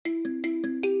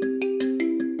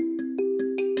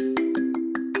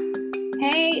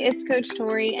it's Coach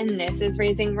Tori, and this is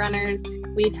Raising Runners.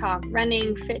 We talk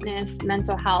running, fitness,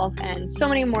 mental health, and so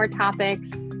many more topics.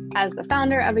 As the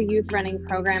founder of a youth running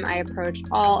program, I approach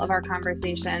all of our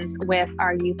conversations with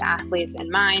our youth athletes in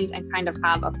mind and kind of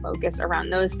have a focus around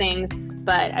those things.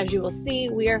 But as you will see,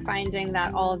 we are finding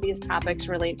that all of these topics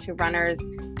relate to runners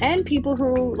and people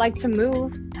who like to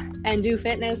move and do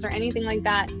fitness or anything like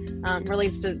that.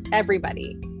 Relates to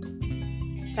everybody.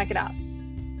 Check it out.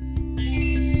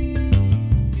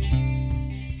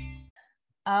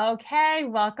 Okay,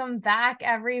 welcome back,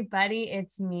 everybody.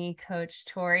 It's me, Coach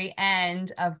Tori,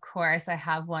 and of course, I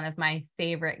have one of my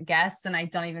favorite guests, and I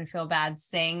don't even feel bad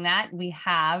saying that. We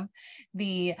have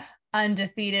the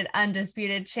undefeated,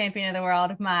 undisputed champion of the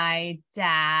world, my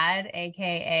dad,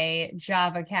 aka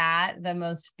Java Cat, the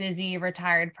most busy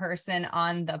retired person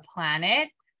on the planet.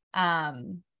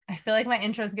 I feel like my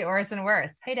intros get worse and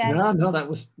worse. Hey, Dad. No, that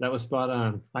was spot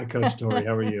on. Hi, Coach Tori.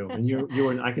 How are you? And you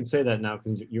were. I can say that now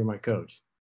because you're my coach.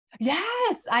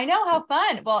 Yes, I know. How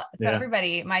fun. Well, so Yeah.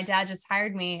 everybody, my dad just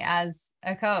hired me as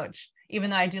a coach, even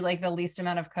though I do like the least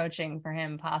amount of coaching for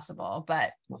him possible,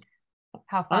 but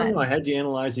how I don't fun. know. I had you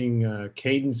analyzing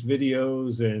cadence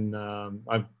videos, and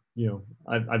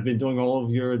I've been doing all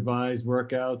of your advised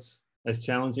workouts, as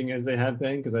challenging as they have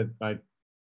been, because I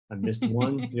missed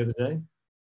one the other day.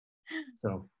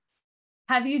 So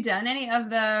Have you done any of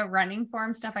the running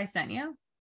form stuff I sent you?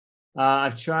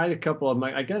 I've tried a couple of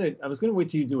my. I was going to wait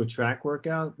till you do a track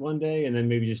workout one day, and then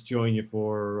maybe just join you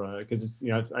for because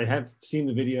it's I have seen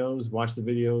the videos, watched the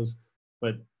videos,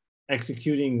 but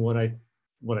executing what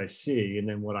I see and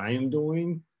then what I am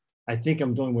doing, I think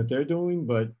I'm doing what they're doing,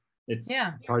 but it's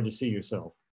hard to see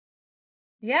yourself.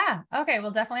 Yeah. Okay.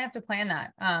 We'll definitely have to plan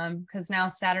that. Because now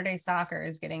Saturday soccer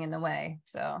is getting in the way.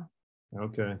 So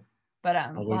Okay.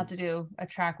 But we'll have to do a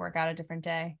track workout a different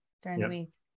day during the week.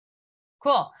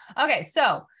 Cool. Okay.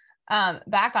 So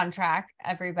back on track,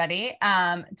 everybody.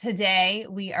 Today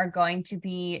we are going to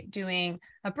be doing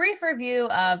a brief review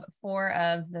of 4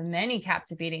 of the many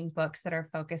captivating books that are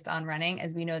focused on running.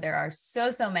 As we know, there are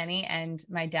so many, and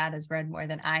my dad has read more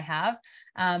than I have.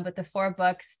 But the 4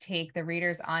 books take the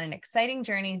readers on an exciting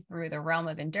journey through the realm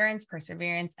of endurance,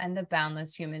 perseverance, and the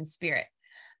boundless human spirit.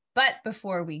 But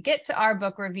before we get to our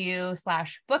book review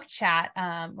 / book chat,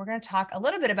 we're going to talk a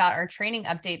little bit about our training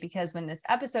update, because when this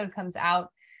episode comes out,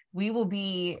 we will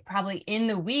be probably in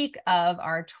the week of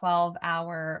our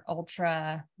 12-hour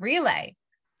ultra relay.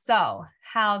 So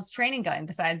how's training going?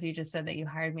 Besides, you just said that you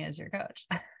hired me as your coach.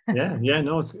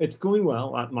 No, it's going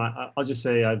well. I'll just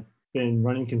say I've been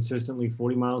running consistently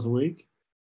 40 miles a week,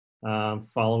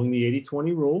 following the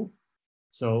 80-20 rule.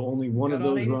 So only one of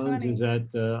those runs is at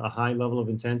a high level of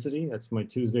intensity. That's my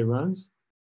Tuesday runs.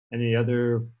 And the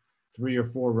other 3 or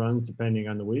 4 runs, depending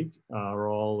on the week, are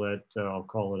all at, I'll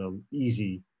call it an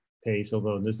easy pace,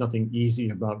 although there's nothing easy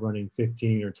about running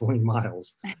 15 or 20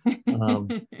 miles.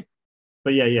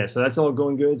 But yeah, so that's all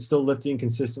going good. Still lifting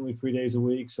consistently 3 days a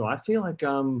week. So I feel like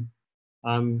I'm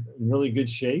in really good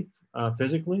shape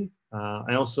physically.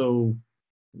 I also,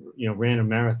 ran a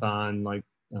marathon like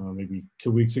maybe 2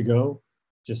 weeks ago,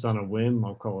 just on a whim.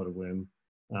 I'll call it a whim.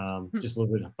 Just a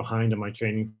little bit behind on my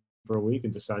training for a week,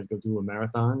 and decided to go do a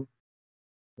marathon.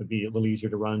 It'd be a little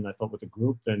easier to run, I thought, with a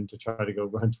group than to try to go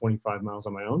run 25 miles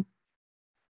on my own.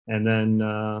 And then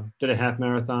did a half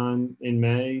marathon in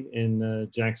May in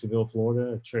Jacksonville,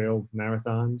 Florida, a trail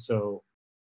marathon. So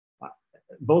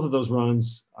both of those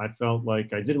runs, I felt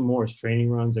like I did them more as training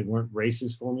runs. They weren't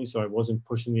races for me, so I wasn't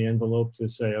pushing the envelope to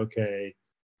say, okay,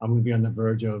 I'm going to be on the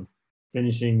verge of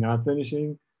finishing, not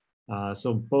finishing.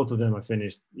 So both of them I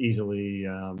finished easily.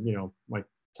 My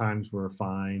times were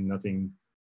fine. Nothing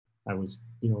I was,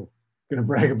 going to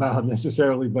brag about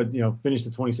necessarily, but, finished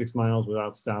the 26 miles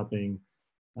without stopping,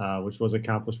 which was an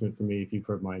accomplishment for me. If you've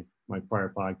heard my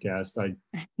prior podcast, I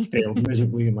failed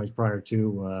miserably in my prior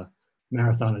 2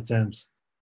 marathon attempts.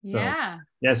 So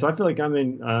I feel like I'm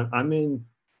in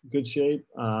good shape.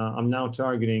 I'm now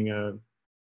targeting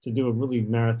to do a really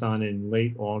marathon in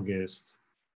late August,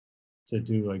 to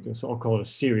do I'll call it a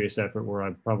serious effort where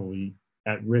I'm probably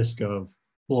at risk of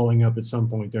blowing up at some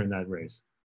point during that race.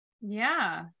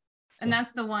 Yeah. And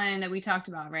that's the one that we talked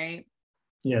about, right?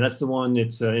 Yeah, that's the one.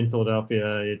 It's in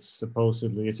Philadelphia. It's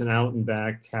an out and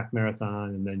back half marathon,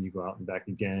 and then you go out and back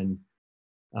again,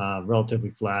 relatively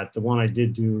flat. The one I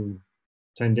did do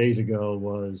 10 days ago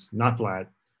was not flat.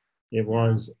 It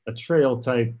was a trail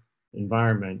type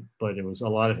environment, but it was a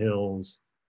lot of hills.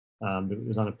 It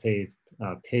was on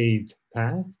a paved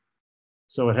path.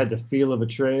 So it had the feel of a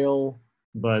trail,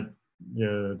 but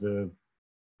the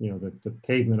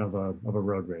pavement of a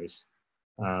road race.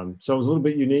 So it was a little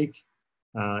bit unique.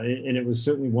 And it was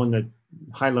certainly one that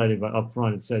highlighted up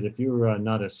front. It said, if you're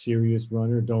not a serious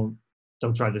runner, don't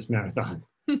try this marathon.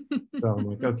 So I'm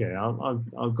like, okay,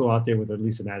 I'll go out there with at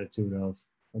least an attitude of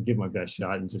I'll give my best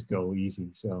shot and just go easy.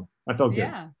 So I felt good.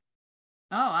 Yeah.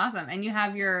 Oh, awesome. And you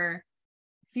have your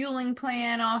fueling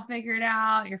plan all figured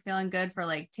out. You're feeling good for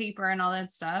like taper and all that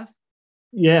stuff.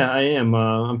 Yeah, I am.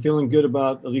 I'm feeling good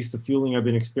about at least the fueling. I've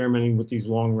been experimenting with these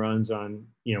long runs on,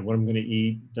 what I'm going to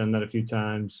eat. Done that a few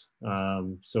times.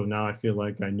 So now I feel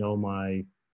like I know my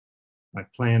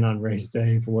plan on race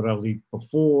day for what I'll eat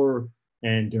before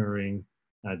and during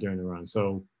the run.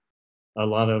 So a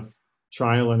lot of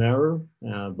trial and error,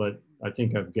 but I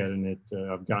think I've gotten it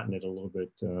a little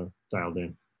bit dialed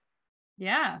in.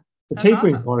 Yeah, The that's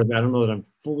tapering awesome. part of it, I don't know that I'm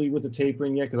fully with the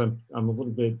tapering yet because I'm a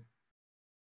little bit.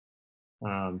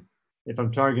 If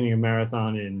I'm targeting a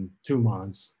marathon in 2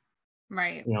 months,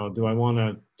 Right. do I want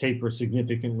to taper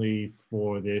significantly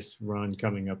for this run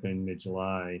coming up in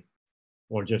mid-July,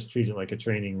 or just treat it like a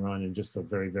training run and just a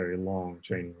very, very long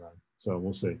training run? So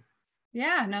we'll see.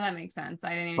 Yeah, no, that makes sense.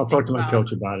 I didn't even I'll think talk to my about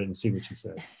coach about it and see what she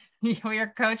says. your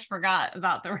coach forgot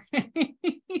about the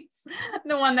race,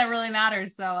 the one that really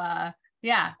matters. So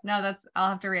yeah, no, I'll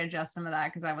have to readjust some of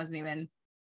that because I was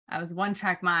one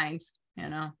track mind,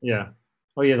 Yeah.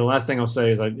 Oh yeah. The last thing I'll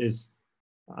say is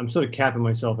I'm sort of capping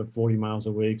myself at 40 miles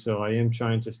a week. So I am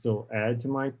trying to still add to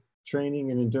my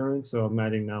training and endurance. So I'm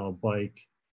adding now a bike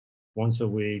once a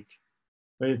week.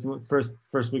 But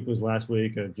first week was last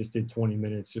week. I just did 20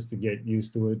 minutes just to get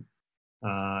used to it.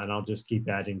 And I'll just keep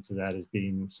adding to that as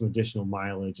being some additional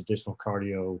mileage, additional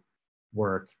cardio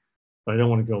work. But I don't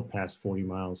want to go past 40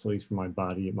 miles, at least for my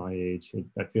body at my age.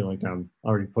 I feel like I'm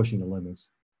already pushing the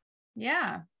limits.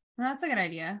 Yeah, well, that's a good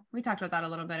idea. We talked about that a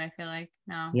little bit. I feel like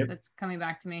now Yep. that's coming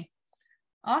back to me.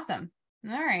 Awesome.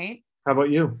 All right. How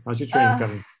about you? How's your training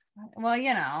coming? Well,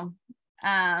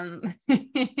 I've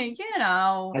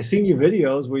seen your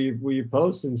videos where you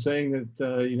post and saying that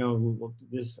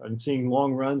this I'm seeing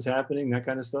long runs happening, that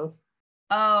kind of stuff.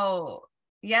 Oh,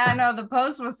 yeah, no, the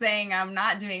post was saying I'm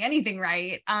not doing anything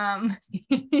right. That's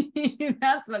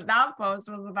what that post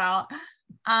was about.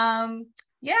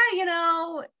 Yeah,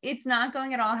 it's not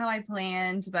going at all how I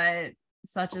planned, but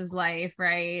such is life,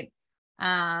 right?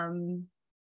 I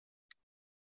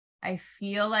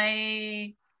feel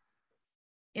like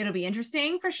it'll be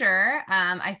interesting for sure.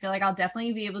 I feel like I'll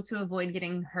definitely be able to avoid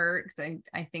getting hurt because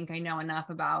I think I know enough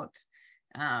about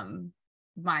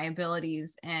my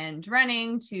abilities and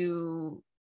running to,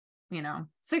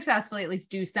 successfully at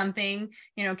least do something,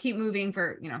 keep moving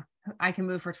for, I can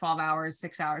move for 12 hours,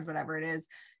 6 hours, whatever it is.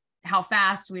 How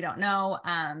fast, we don't know.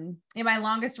 And my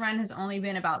longest run has only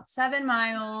been about 7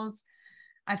 miles.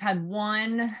 I've had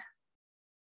one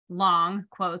long,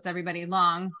 quotes everybody,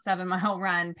 long 7-mile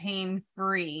run pain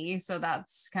free. So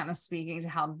that's kind of speaking to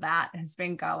how that has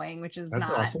been going, which is That's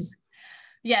not, awesome.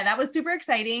 yeah, that was super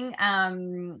exciting.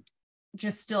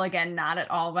 Just still, again, not at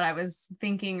all what I was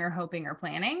thinking or hoping or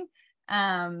planning.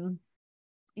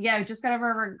 Yeah, I just got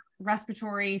over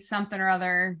respiratory something or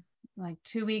other like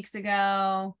 2 weeks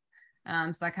ago.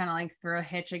 So I kind of like threw a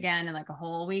hitch again in like a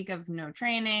whole week of no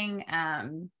training.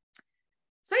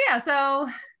 So yeah, so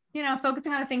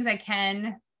focusing on the things I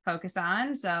can focus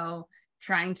on. So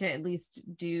trying to at least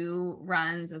do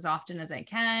runs as often as I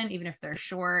can, even if they're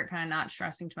short, kind of not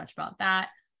stressing too much about that.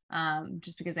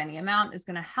 Just because any amount is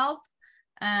going to help.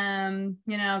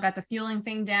 Got the fueling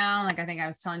thing down. Like I think I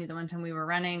was telling you the one time we were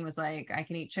running was like, I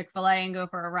can eat Chick-fil-A and go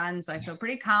for a run. So I feel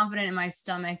pretty confident in my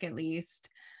stomach, at least.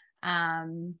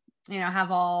 Have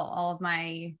all of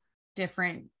my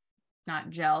different,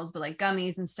 not gels, but like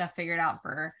gummies and stuff figured out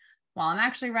for while I'm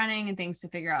actually running, and things to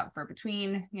figure out for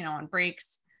between, on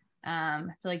breaks. I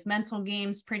feel like mental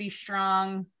game's pretty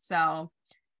strong. So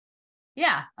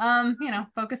yeah,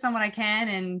 focused on what I can.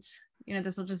 And,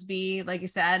 this will just be, like you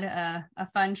said, a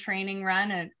fun training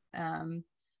run.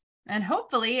 And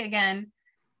hopefully, again,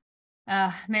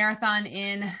 marathon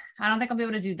I don't think I'll be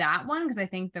able to do that one because I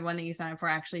think the one that you signed up for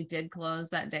actually did close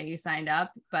that day you signed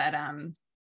up. But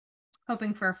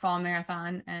hoping for a fall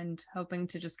marathon and hoping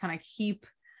to just kind of keep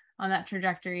on that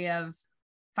trajectory of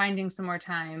finding some more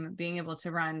time, being able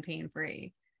to run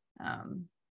pain-free.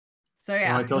 So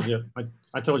yeah. Well,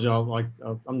 I told you I'm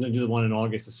going to do the one in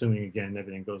August, assuming again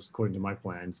everything goes according to my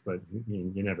plans, but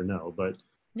you never know. But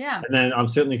yeah, and then I'm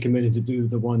certainly committed to do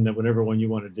the one that whatever one you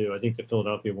want to do. I think the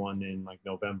Philadelphia one in like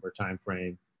November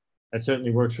timeframe. That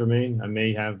certainly works for me. I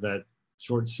may have that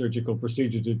short surgical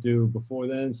procedure to do before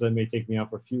then, so that may take me out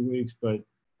for a few weeks, but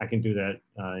I can do that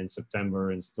in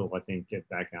September and still, I think, get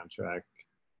back on track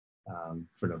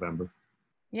for November.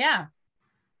 yeah,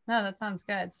 no, that sounds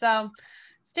good. So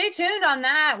stay tuned on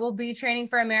that. We'll be training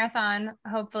for a marathon,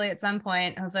 hopefully at some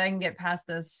point. Hopefully I can get past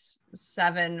this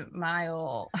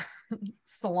 7-mile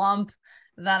slump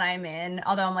that I'm in.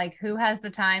 Although I'm like, who has the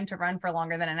time to run for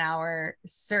longer than an hour?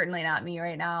 Certainly not me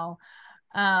right now.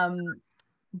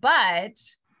 But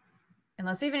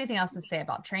unless you have anything else to say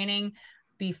about training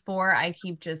before I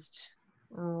keep just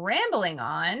rambling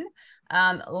on,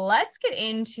 let's get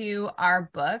into our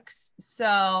books.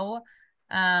 So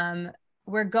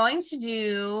we're going to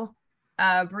do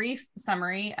a brief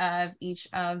summary of each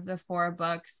of the 4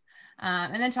 books,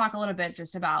 and then talk a little bit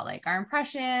just about like our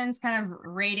impressions, kind of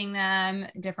rating them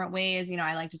different ways. You know,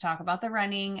 I like to talk about the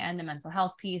running and the mental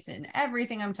health piece and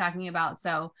everything I'm talking about.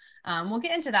 So we'll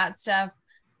get into that stuff.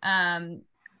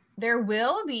 There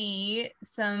will be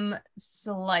some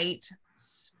slight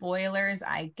spoilers,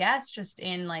 I guess, just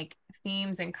in like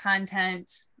themes and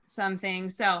content, something.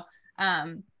 So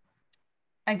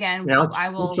again, yeah,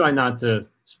 we'll try not to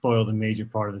spoil the major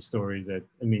part of the stories. That,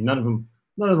 I mean, none of them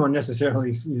are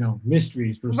necessarily, you know,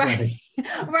 mysteries per se.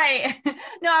 Right.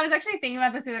 No, I was actually thinking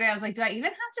about this the other day. I was like, do I even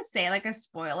have to say like a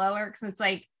spoiler alert? Because it's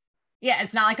like, yeah,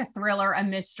 it's not like a thriller, a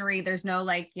mystery. There's no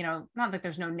like, you know, not that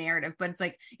there's no narrative, but it's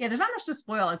like, yeah, there's not much to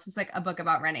spoil. It's just like a book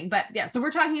about running. But yeah, so we're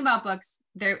talking about books.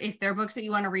 If they're books that you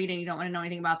want to read and you don't want to know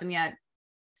anything about them yet,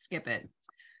 skip it.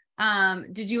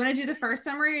 Did you want to do the first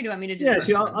summary, or do you want me to do the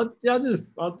first one?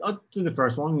 I'll do the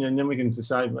first one, and then we can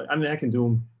decide. I mean, I can do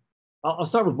them. I'll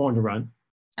start with Born to Run.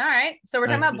 All right. So we're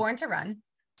talking about Born to Run.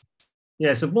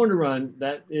 Yeah, so Born to Run,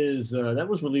 that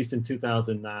was released in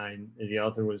 2009. The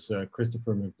author was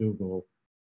Christopher McDougall.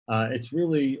 It's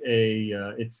really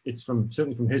it's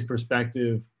certainly from his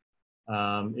perspective.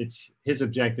 It's his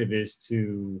objective is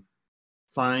to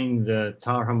find the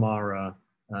Tarahumara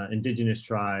indigenous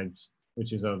tribes,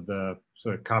 which is of the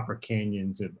sort of Copper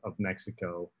Canyons of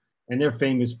Mexico, and they're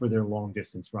famous for their long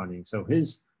distance running. So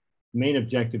his main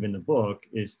objective in the book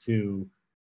is to,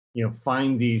 you know,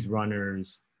 find these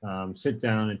runners, sit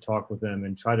down and talk with them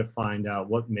and try to find out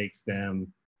what makes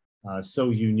them so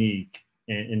unique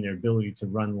in their ability to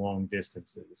run long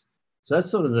distances. So that's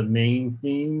sort of the main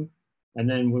theme. And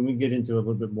then when we get into a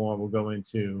little bit more, we'll go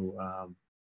into,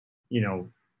 you know,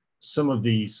 some of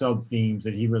the sub themes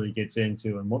that he really gets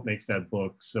into and what makes that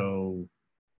book so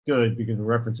good, because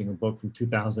we're referencing a book from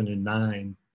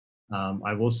 2009.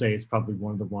 I will say it's probably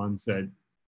one of the ones that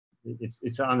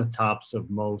it's on the tops of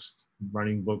most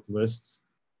running book lists,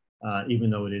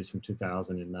 even though it is from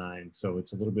 2009. So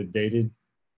it's a little bit dated,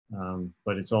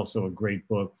 but it's also a great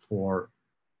book for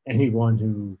anyone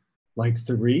who likes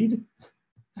to read.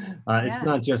 It's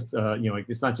not just, you know,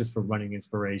 it's not just for running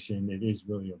inspiration. It is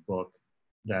really a book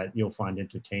that you'll find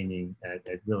entertaining at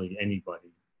really anybody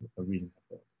reading that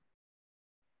book.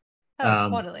 Oh,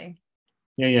 totally.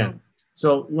 Yeah.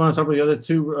 So you want to talk about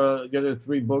the other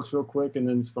 3 books real quick, and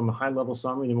then from a high level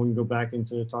summary, then we can go back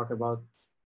into talk about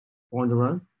Born to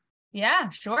Run?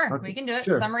 Yeah, sure. Okay. We can do it.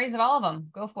 Sure. Summaries of all of them.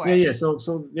 Go for it. Yeah. So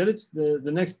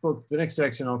the next book, the next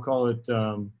section, I'll call it,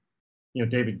 you know,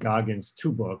 David Goggins'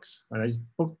 2 books. And I just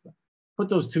put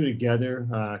those 2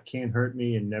 together, Can't Hurt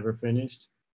Me and Never Finished,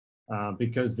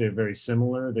 because they're very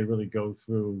similar. They really go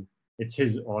through, it's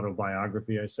his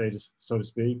autobiography, I say, just so to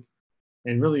speak,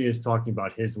 and really is talking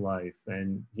about his life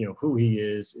and, you know, who he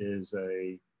is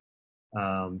a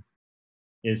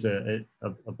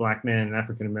Black man, an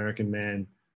African-American man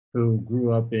who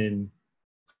grew up in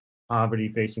poverty,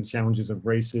 facing challenges of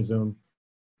racism,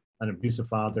 an abusive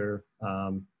father,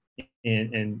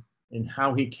 and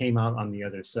how he came out on the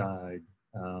other side,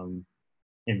 and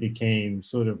became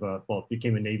sort of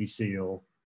became a Navy SEAL.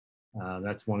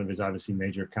 That's one of his obviously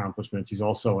major accomplishments. He's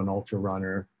also an ultra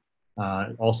runner,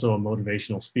 also a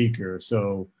motivational speaker.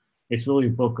 So it's really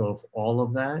a book of all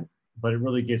of that, but it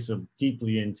really gets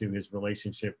deeply into his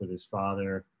relationship with his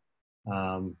father,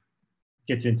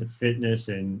 gets into fitness,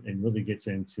 and really gets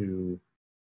into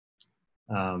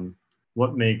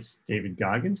what makes David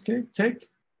Goggins tick.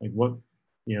 Like what,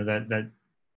 you know, that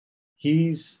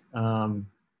he's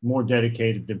more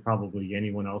dedicated than probably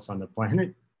anyone else on the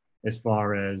planet as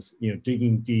far as, you know,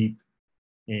 digging deep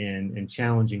and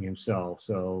challenging himself.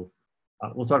 So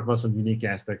we'll talk about some unique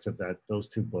aspects of those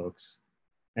 2 books.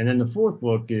 And then the 4th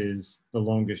book is The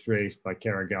Longest Race by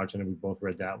Kara Gouch, and we both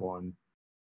read that one.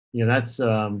 You know, that's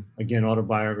again,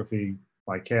 autobiography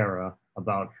by Kara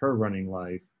about her running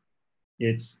life.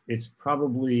 It's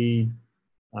probably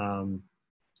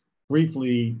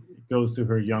briefly goes through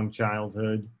her young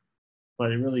childhood,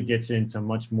 but it really gets into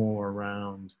much more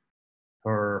around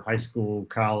her high school,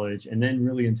 college, and then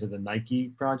really into the Nike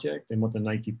project. And what the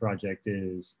Nike project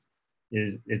is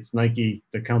it's Nike,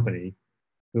 the company,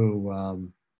 who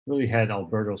really had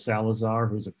Alberto Salazar,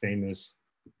 who's a famous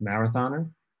marathoner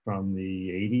from the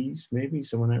 80s, maybe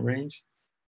somewhere in that range.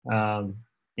 Um,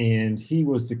 and he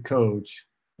was the coach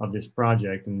of this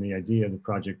project. And the idea of the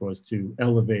project was to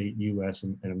elevate US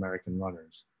and American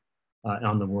runners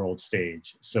on the world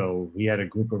stage. So we had a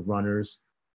group of runners,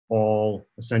 all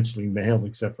essentially male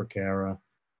except for Kara.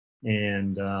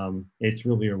 And it's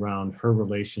really around her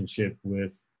relationship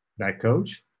with that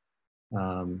coach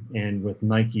and with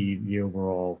Nike, the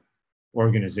overall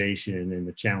organization and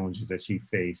the challenges that she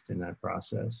faced in that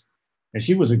process. And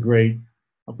she was I'll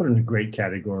put her in a great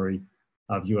category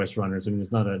of U.S. runners. I mean,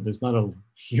 there's not a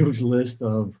huge list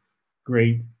of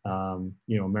great,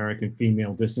 American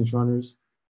female distance runners,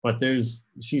 but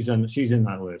she's in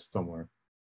that list somewhere.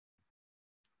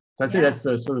 So I'd say that's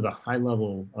the sort of the high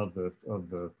level of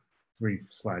the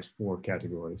 3/4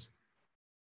 categories.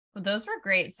 Well, those were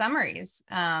great summaries.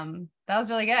 That was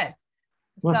really good.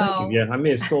 Well, thank you. Yeah, I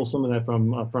may have stole some of that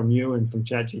from you and from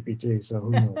ChatGPT. So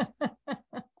who knows?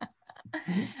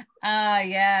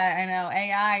 Yeah, I know.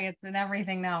 AI, it's in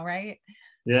everything now, right?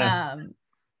 Yeah.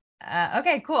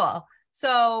 Okay, cool.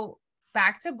 So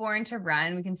back to Born to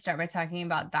Run. We can start by talking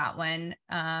about that one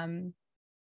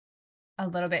a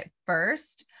little bit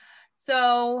first.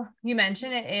 So you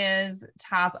mentioned it is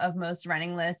top of most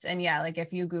running lists. And yeah, like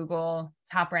if you Google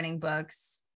top running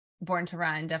books, Born to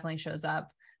Run definitely shows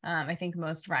up. I think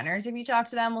most runners, if you talk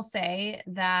to them, will say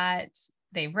that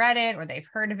they've read it or they've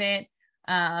heard of it.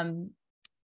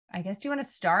 I guess, do you want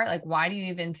to start? Like, why do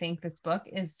you even think this book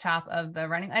is top of the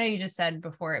running? I know you just said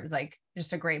before it was like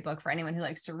just a great book for anyone who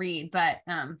likes to read, but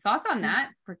thoughts on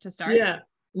that to start? Yeah,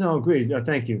 no, agreed.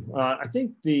 Thank you. I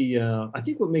think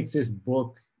what makes this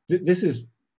book, this is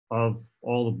of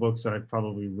all the books that I've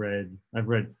probably read, I've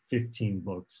read 15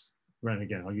 books. And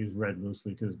again, I'll use read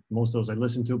loosely because most of those I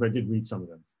listened to, but I did read some of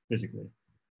them physically.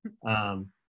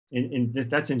 And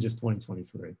that's in just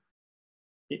 2023.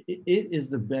 It is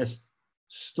the best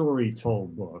story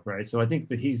told book, right? So I think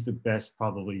that he's the best,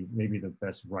 probably maybe the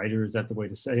best writer, is that the way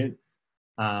to say it?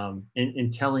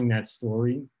 In telling that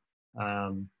story,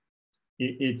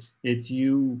 it's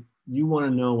you want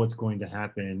to know what's going to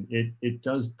happen. It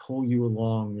does pull you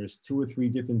along. There's 2 or 3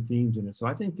 different themes in it. So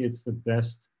I think it's the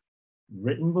best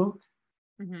written book.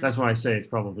 Mm-hmm. That's why I say it's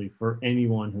probably for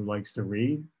anyone who likes to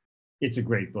read. It's a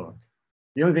great book.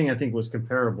 The only thing I think was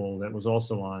comparable that was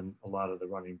also on a lot of the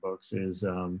running books is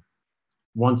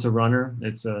Once a Runner.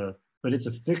 But it's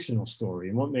a fictional story.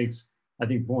 And what makes, I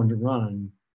think, Born to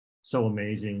Run so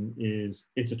amazing is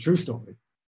it's a true story.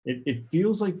 It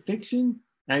feels like fiction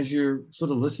as you're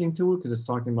sort of listening to it, because it's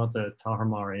talking about the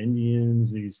Tarahumara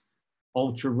Indians, these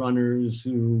ultra runners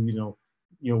who,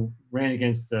 ran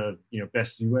against the,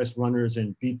 best U.S. runners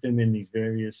and beat them in these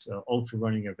various ultra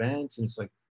running events. And it's like,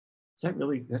 is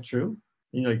that true?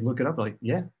 And you like look it up, like,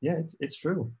 yeah, it's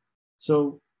true.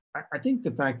 So I think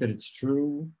the fact that it's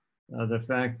true, the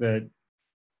fact that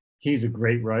he's a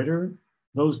great writer,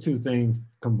 those 2 things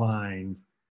combined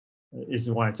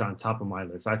is why it's on top of my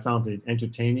list. I found it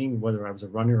entertaining, whether I was a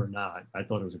runner or not. I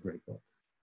thought it was a great book.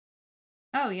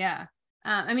 Oh, yeah.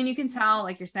 I mean, you can tell,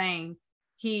 like you're saying,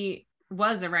 he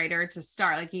was a writer to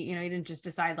start. Like, he didn't just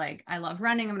decide, like, I love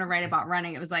running, I'm going to write about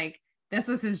running. It was like, this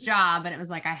was his job. And it was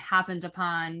like, I happened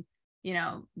upon,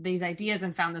 these ideas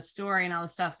and found the story and all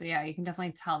this stuff. So yeah, you can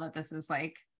definitely tell that this is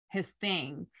like his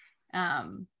thing.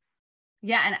 Yeah.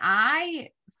 And I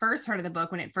first heard of the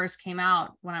book when it first came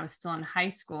out when I was still in high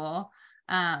school.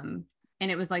 And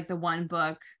it was like the one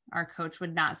book our coach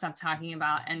would not stop talking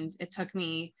about. And it took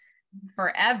me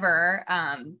forever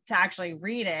to actually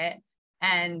read it.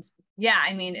 And yeah,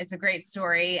 I mean, it's a great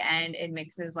story and it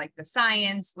mixes like the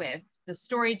science with the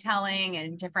storytelling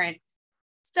and different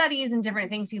studies and different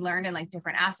things he learned in like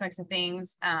different aspects of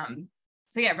things.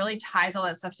 So yeah, it really ties all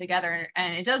that stuff together,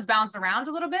 and it does bounce around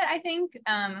a little bit, I think.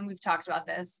 And we've talked about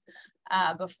this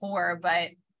before,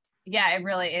 but yeah,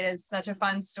 it is such a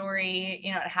fun story.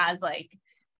 It has like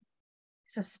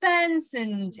suspense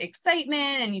and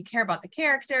excitement, and you care about the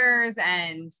characters,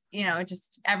 and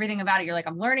just everything about it. You're like,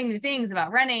 I'm learning new things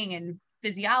about running and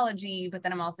physiology, but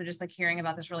then I'm also just like hearing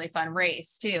about this really fun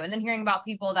race too, and then hearing about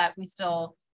people that we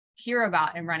still hear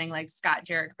about in running, like Scott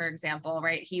Jurek, for example,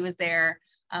 right? He was there.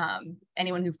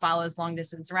 Anyone who follows long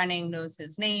distance running knows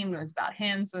his name, knows about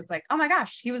him. So it's like, oh my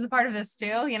gosh, he was a part of this too,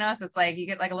 so it's like you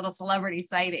get like a little celebrity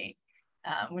sighting,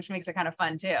 which makes it kind of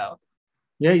fun too.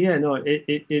 Yeah, no,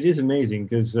 it is amazing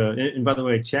because, and by the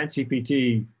way,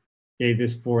 ChatGPT gave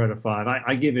this 4 out of 5.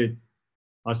 I give it,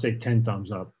 I'll say 10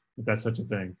 thumbs up, if that's such a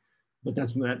thing. But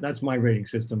that's my rating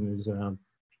system is,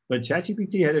 but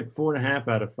ChatGPT had it 4.5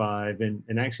 out of 5,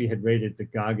 and actually had rated the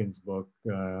Goggins book,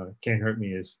 Can't Hurt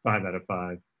Me, as 5 out of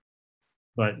 5.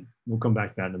 But we'll come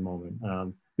back to that in a moment.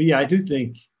 But yeah, I do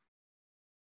think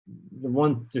the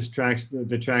one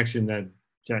detraction that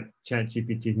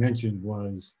ChatGPT mentioned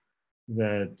was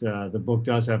that the book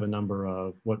does have a number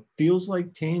of what feels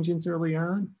like tangents early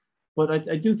on, but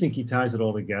I do think he ties it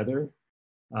all together.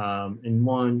 And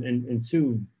one and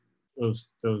two,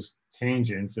 those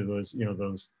tangents, or those, you know,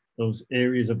 those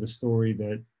areas of the story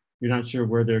that you're not sure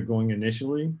where they're going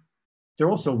initially, they're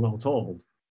also well told.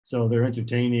 So they're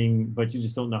entertaining, but you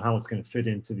just don't know how it's going to fit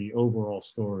into the overall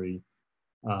story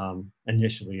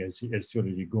initially, as sort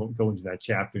of you go into that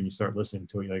chapter and you start listening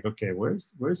to it. You're like, okay,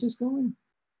 where's this going?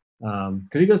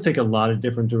 Because he does take a lot of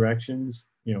different directions.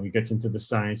 You know, he gets into the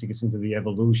science, he gets into the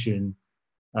evolution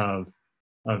of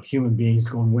human beings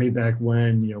going way back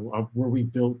when. You know, were we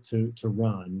built to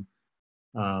run?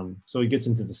 So he gets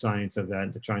into the science of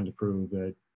that, to trying to prove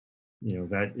that, you know,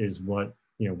 that is what,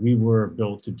 you know, we were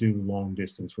built to do long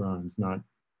distance runs, not,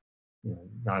 you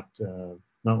know,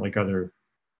 not like other,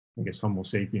 I guess, Homo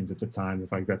sapiens at the time,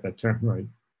 if I got that term right.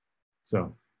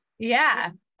 So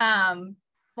yeah.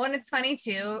 Well, and it's funny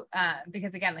too,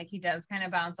 because again, like he does kind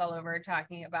of bounce all over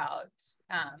talking about,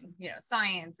 you know,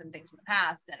 science and things from the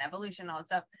past and evolution and all that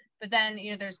stuff. But then,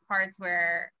 you know, there's parts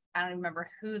where I don't remember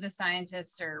who the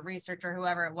scientist or researcher,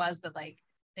 whoever it was, but like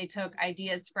they took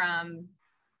ideas from,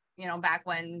 you know, back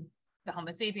when the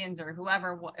Homo sapiens or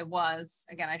whoever it was,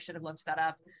 again, I should have looked that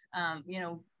up, you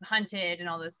know, hunted and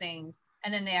all those things.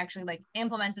 And then they actually like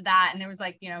implemented that. And there was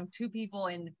like, you know, 2 people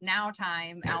in now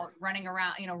time out running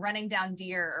around, you know, running down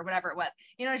deer or whatever it was.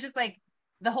 You know, it's just like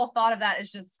the whole thought of that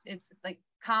is just, it's like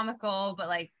comical, but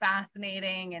like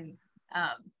fascinating. And,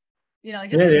 you know,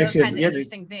 just yeah, like those kinds of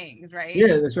interesting things, right?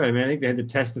 Yeah, that's right. I mean, I think they had to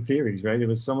test the theories, right? It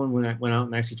was someone went out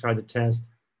and actually tried to test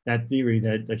that theory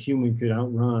that a human could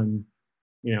outrun,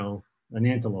 you know, an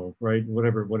antelope, right?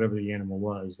 Whatever the animal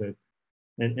was. That,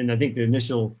 and I think the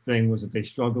initial thing was that they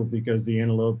struggled because the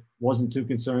antelope wasn't too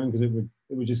concerned, because it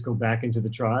would just go back into the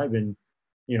tribe, and,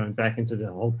 you know, and back into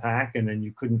the whole pack, and then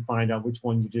you couldn't find out which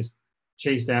one you just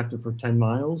chased after for 10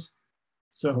 miles,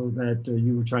 so that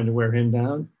you were trying to wear him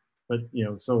down. But, you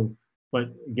know, so, but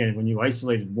again, when you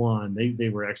isolated one, they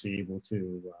were actually able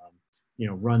to, you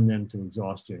know, run them to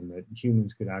exhaustion, that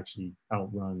humans could actually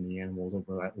outrun the animals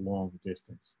over that long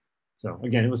distance. So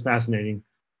again, it was fascinating.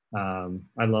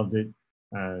 I loved it.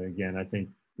 Again, I think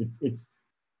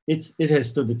it has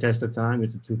stood the test of time.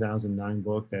 It's a 2009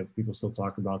 book that people still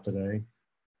talk about today.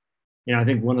 And I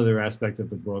think one other aspect of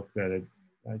the book that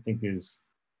I think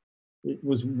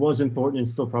was important, and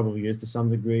still probably is to some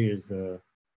degree, is the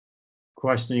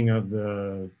questioning of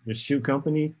the shoe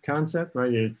company concept,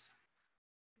 right? It's,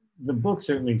 the book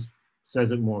certainly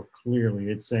says it more clearly.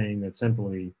 It's saying that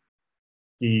simply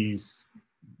these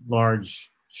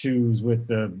large shoes with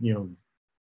the, you know,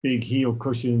 big heel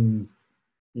cushions,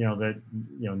 you know, that,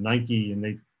 you know, Nike, and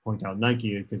they point out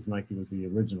Nike because Nike was the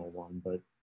original one, but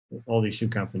all these shoe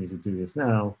companies that do this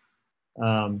now,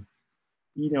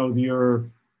 you know,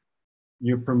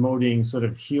 you're promoting sort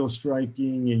of heel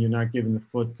striking, and you're not giving the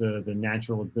foot the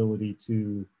natural ability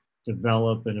to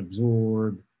develop and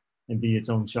absorb and be its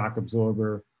own shock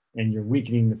absorber, and you're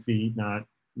weakening the feet, not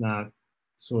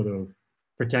sort of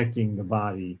protecting the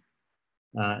body.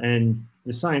 And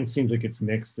the science seems like it's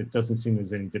mixed. It doesn't seem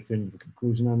there's any definitive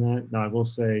conclusion on that. Now, I will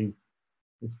say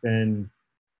it's been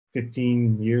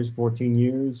 15 years, 14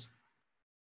 years.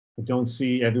 I don't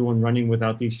see everyone running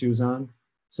without these shoes on.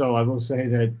 So I will say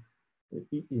that,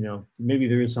 you know, maybe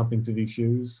there is something to these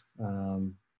shoes.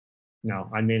 Now,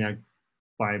 I may not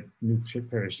buy a new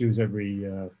pair of shoes every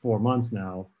 4 months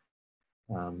now,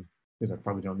 because I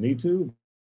probably don't need to,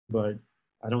 but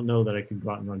I don't know that I could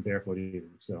go out and run barefoot either.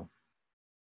 So.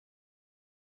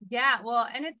 Yeah, well,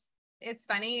 and it's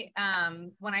funny.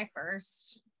 When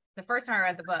the first time I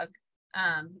read the book,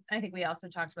 I think we also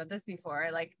talked about this before,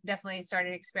 like definitely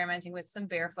started experimenting with some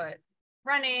barefoot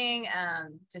running,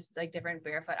 just like different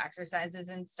barefoot exercises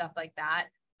and stuff like that,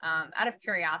 out of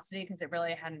curiosity, because it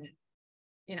really hadn't,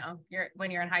 you know,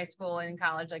 when you're in high school and in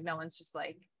college, like no one's just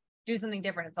like do something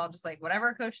different. It's all just like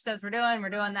whatever coach says we're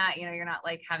doing that. You know, you're not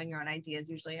like having your own ideas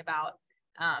usually about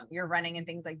your running and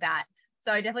things like that.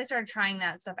 So I definitely started trying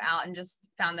that stuff out and just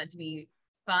found that to be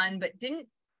fun, but it didn't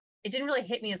really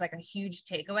hit me as like a huge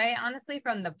takeaway, honestly,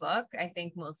 from the book. I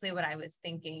think mostly what I was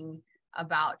thinking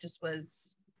about just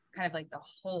was kind of like the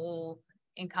whole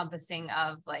encompassing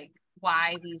of like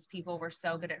why these people were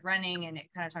so good at running. And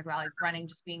it kind of talked about like running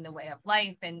just being the way of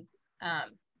life. And,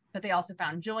 but they also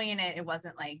found joy in it. It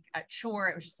wasn't like a chore.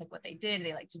 It was just like what they did.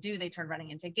 They like to do. They turned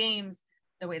running into games.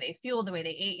 the way they fueled, the way they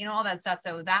ate, all that stuff.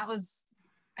 So that was,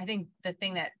 I think, the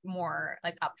thing that more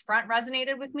like upfront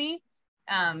resonated with me.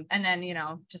 And then,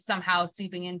 just somehow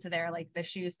seeping into there, like the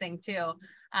shoes thing too.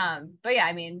 But yeah,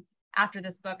 I mean, after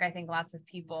this book, I think lots of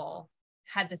people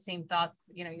had the same thoughts.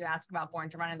 You ask about Born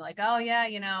to Run and they're like, oh yeah,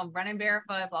 running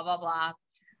barefoot, blah, blah, blah.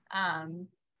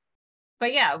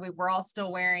 But yeah, we're all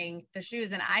still wearing the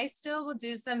shoes, and I still will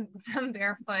do some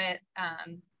barefoot,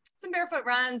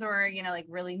 runs, or, like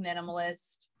really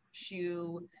minimalist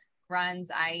shoe runs.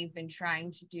 I've been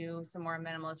trying to do some more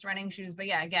minimalist running shoes, but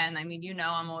yeah, again, I mean,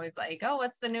 I'm always like, oh,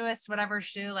 what's the newest whatever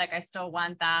shoe? Like, I still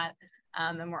want that.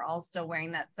 And we're all still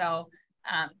wearing that. So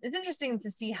it's interesting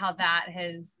to see how that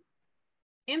has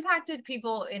impacted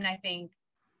people. And I think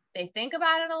they think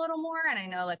about it a little more. And I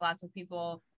know like lots of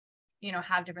people,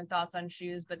 have different thoughts on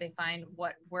shoes, but they find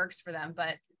what works for them.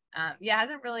 But yeah,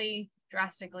 hasn't really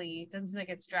doesn't seem like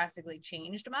it's drastically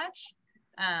changed much.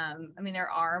 I mean, there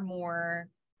are more,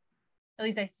 at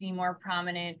least I see more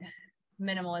prominent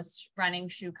minimalist running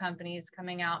shoe companies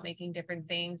coming out, making different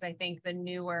things. I think the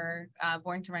newer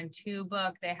Born to Run 2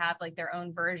 book, they have like their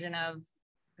own version of,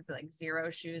 it's like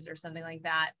Zero shoes or something like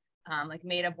that. Like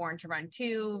made a Born to Run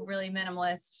 2 really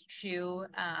minimalist shoe.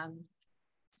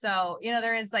 So,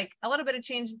 there is like a little bit of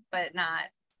change, but not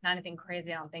anything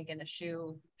crazy, I don't think, in the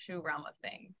shoe realm of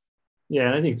things. Yeah,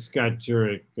 and I think Scott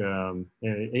Jurek,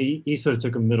 he sort of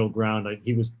took a middle ground. Like,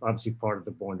 he was obviously part of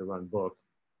the Born to Run book.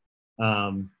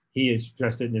 He has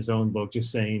stressed it in his own book,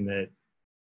 just saying that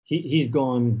he's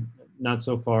gone not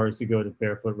so far as to go to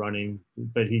barefoot running,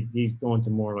 but he's going to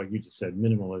more, like you just said,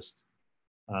 minimalist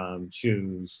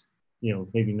shoes.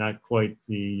 Maybe not quite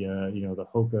the the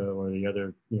Hoka or the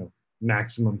other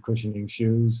maximum cushioning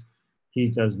shoes. He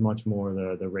does much more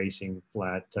the racing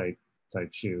flat type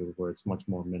shoe, where it's much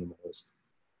more minimalist.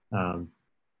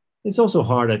 It's also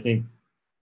hard, I think.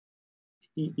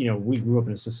 We grew up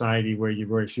in a society where you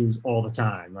wear shoes all the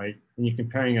time, right? And you're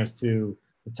comparing us to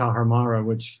the Tarahumara,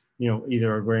 which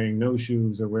either are wearing no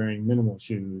shoes or wearing minimal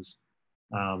shoes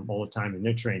all the time in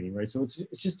their training, right? So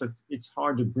it's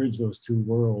hard to bridge those two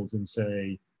worlds and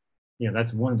say,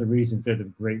 that's one of the reasons they're the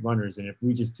great runners. And if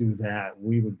we just do that,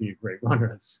 we would be a great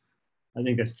runner. I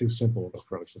think that's too simple of an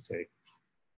approach to take.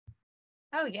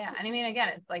 Oh yeah. And I mean, again,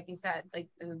 it's like you said, like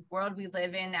the world we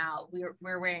live in now,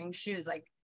 we're wearing shoes. Like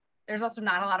there's also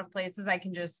not a lot of places I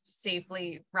can just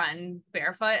safely run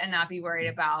barefoot and not be worried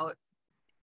about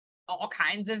all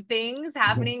kinds of things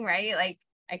happening, right? Like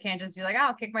I can't just be like, oh,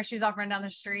 I'll kick my shoes off, run down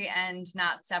the street and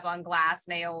not step on glass,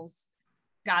 nails,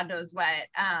 God knows what.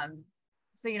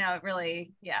 So, it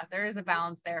really, yeah, there is a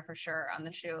balance there for sure on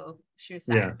the shoe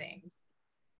side of things.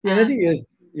 Yeah, and I think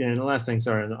and the last thing,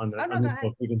 sorry, on this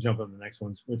book, we can jump on the next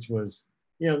ones, which was,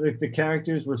 the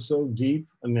characters were so deep.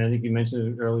 I mean, I think you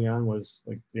mentioned it early on, was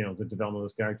like, the development of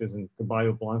those characters. In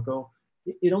Caballo Blanco,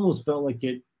 it almost felt like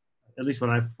it, at least when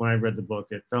I read the book,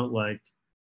 it felt like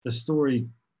the story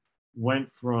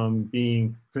went from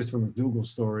being Christopher McDougall's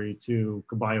story to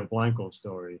Caballo Blanco's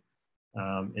story.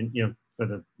 And for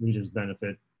the reader's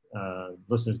benefit,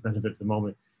 listeners' benefit at the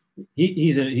moment,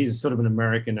 he's a sort of an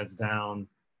American that's down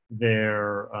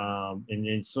there,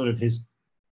 and sort of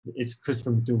it's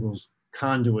Christopher McDougall's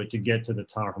conduit to get to the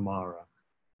Tarahumara.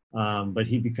 But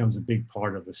he becomes a big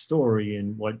part of the story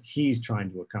and what he's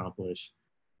trying to accomplish.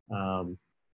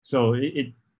 So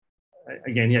again,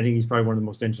 I think he's probably one of the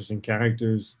most interesting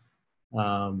characters.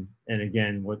 And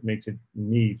again, what makes it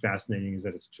me fascinating is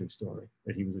that it's a true story,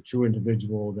 that he was a true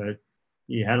individual, that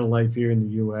he had a life here in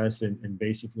the US and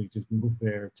basically just moved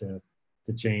there to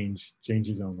change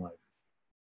his own life.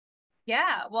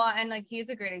 Yeah, well, and like he's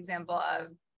a great example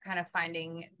of kind of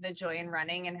finding the joy in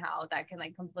running and how that can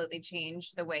like completely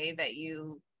change the way that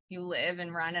you live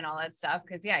and run and all that stuff.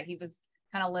 Because yeah, he was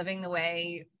kind of living the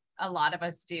way a lot of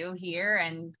us do here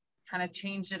and kind of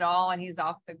changed it all. And he's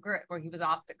off the grid, or he was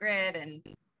off the grid, and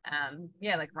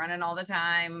yeah, like running all the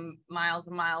time, miles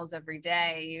and miles every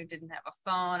day. You didn't have a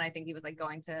phone. I think he was like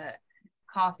going to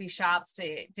coffee shops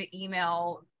to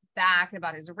email back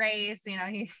about his race.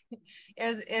 It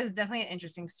was definitely an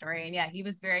interesting story. And yeah, he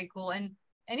was very cool. And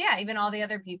yeah, even all the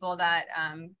other people that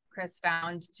Chris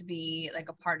found to be like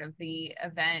a part of the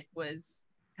event was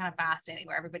kind of fascinating,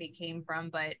 where everybody came from.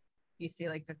 But you see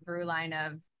like the through line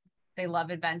of, they love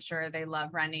adventure, they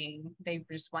love running, they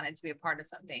just wanted to be a part of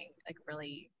something like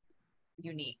really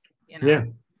unique. Yeah,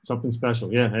 something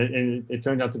special. Yeah, and it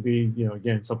turned out to be,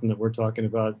 again, something that we're talking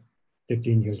about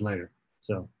 15 years later.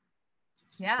 So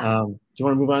yeah. Do you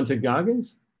want to move on to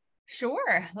Goggins?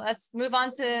 Sure, let's move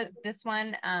on to this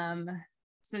one.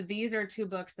 So these are two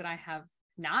books that I have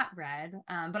not read,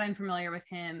 but I'm familiar with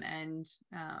him and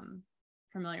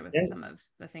familiar with some of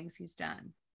the things he's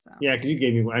done. So yeah, because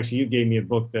you gave me a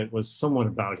book that was somewhat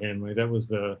about him. Like that was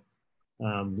the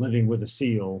Living with a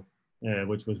Seal,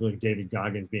 which was really David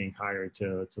Goggins being hired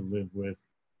to live with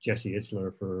Jesse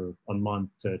Itzler for a month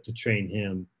to train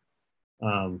him.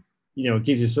 It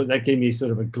gives you that gave me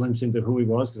sort of a glimpse into who he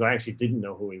was, because I actually didn't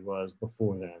know who he was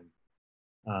before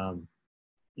then.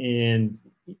 And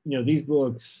these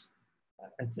books,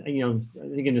 I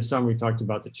think in the summary talked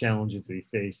about the challenges that he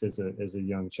faced as a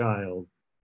young child.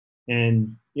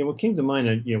 And what came to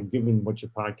mind, given what your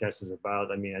podcast is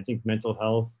about, I mean, I think mental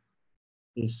health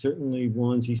is certainly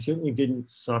one. He certainly didn't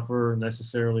suffer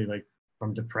necessarily like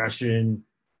from depression.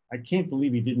 I can't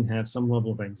believe he didn't have some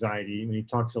level of anxiety. I mean, he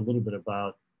talks a little bit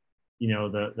about,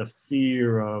 the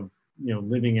fear of,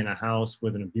 living in a house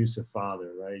with an abusive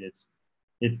father, right?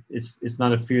 It's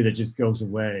not a fear that just goes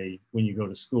away when you go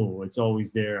to school. It's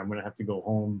always there. I'm going to have to go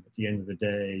home at the end of the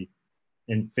day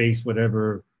and face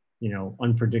whatever,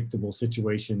 unpredictable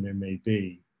situation there may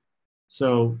be.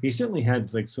 So he certainly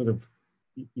had like sort of,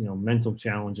 mental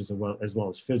challenges as well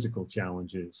as physical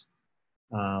challenges.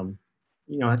 I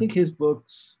think his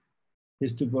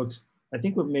two books, I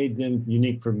think what made them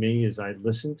unique for me is I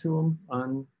listened to them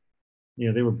on,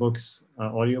 they were books,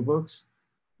 audiobooks.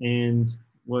 And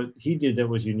what he did that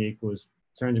was unique was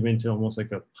turned them into almost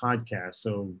like a podcast.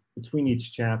 So between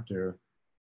each chapter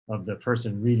of the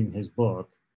person reading his book,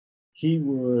 he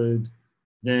would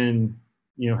then,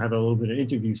 have a little bit of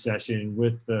interview session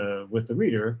with the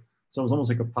reader. So it was almost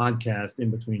like a podcast in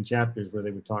between chapters where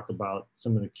they would talk about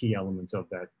some of the key elements of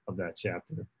that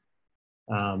chapter.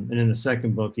 And in the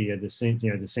second book, he had the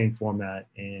same format,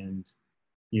 and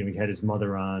he had his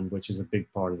mother on, which is a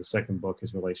big part of the second book,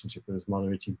 his relationship with his mother,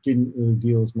 which he didn't really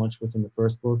deal as much with in the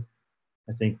first book,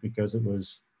 I think because it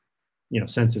was,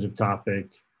 sensitive topic,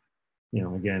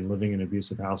 again, living in an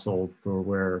abusive household for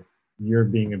where you're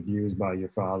being abused by your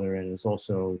father, and it's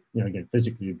also, again,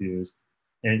 physically abused.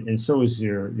 And so is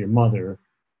your mother,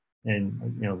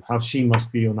 and, how she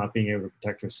must feel not being able to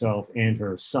protect herself and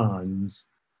her sons,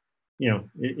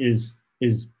 is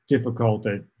difficult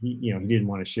that he didn't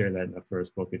want to share that in the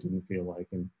first book. It didn't feel like,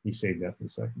 and he saved that for the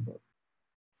second book.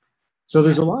 So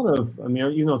there's a lot of, I mean,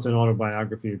 it's an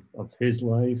autobiography of his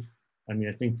life. I mean,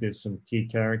 I think there's some key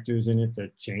characters in it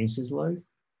that changed his life.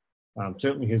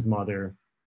 Certainly his mother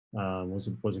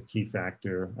was a key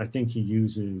factor. I think he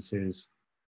uses his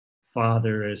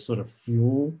father as sort of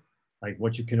fuel, like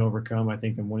what you can overcome. I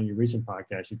think in one of your recent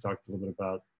podcasts, you talked a little bit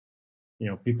about,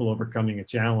 people overcoming a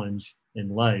challenge in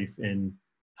life and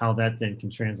how that then can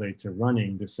translate to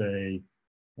running, to say,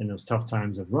 in those tough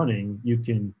times of running, you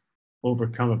can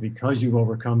overcome it because you've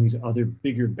overcome these other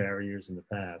bigger barriers in the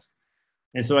past.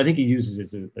 And so I think he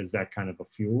uses it as that kind of a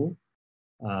fuel,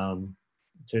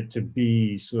 to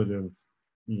be sort of,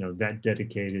 that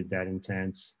dedicated, that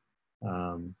intense,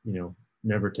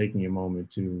 never taking a moment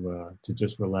to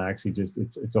just relax.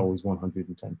 It's always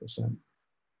 110%.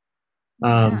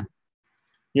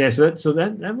 So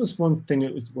that was one thing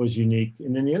that was unique.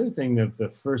 And then the other thing of the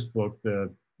first book,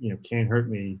 the Can't Hurt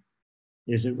Me,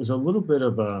 is it was a little bit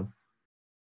of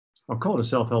I'll call it a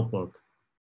self-help book.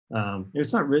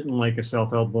 It's not written like a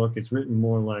self-help book. It's written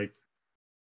more like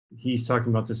he's talking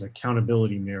about this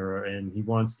accountability mirror, and he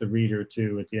wants the reader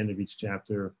to, at the end of each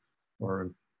chapter or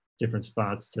different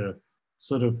spots, to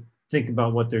sort of think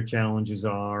about what their challenges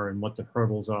are and what the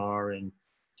hurdles are, and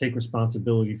take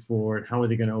responsibility for it. How are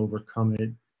they going to overcome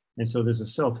it? And so there's a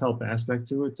self-help aspect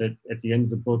to it that at the end of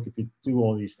the book, if you do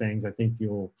all these things, I think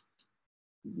you'll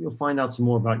find out some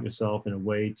more about yourself in a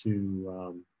way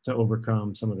to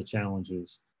overcome some of the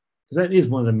challenges. Because that is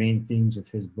one of the main themes of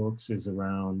his books, is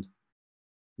around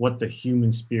what the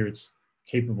human spirit's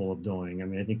capable of doing. I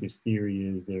mean, I think his theory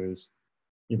is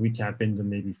if we tap into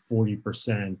maybe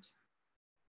 40%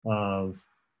 of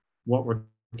what we're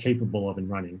capable of in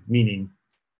running, meaning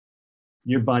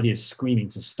your body is screaming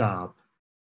to stop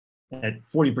at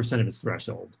 40% of its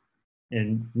threshold.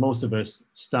 And most of us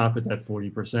stop at that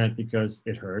 40% because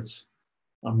it hurts.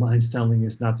 Our mind's telling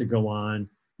us not to go on.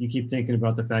 You keep thinking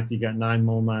about the fact that you got 9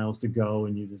 more miles to go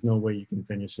and there's no way you can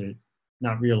finish it,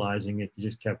 not realizing if you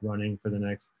just kept running for the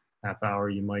next half hour,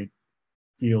 you might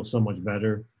feel so much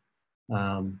better.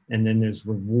 And then there's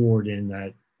reward in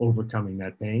that, overcoming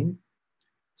that pain.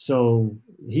 So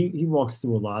he walks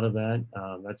through a lot of that.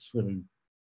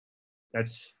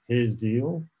 That's his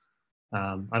deal.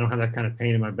 I don't have that kind of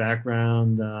pain in my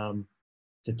background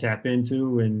to tap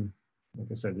into. And like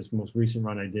I said, this most recent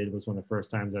run I did was one of the first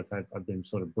times I've been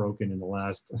sort of broken in the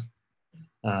last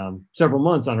several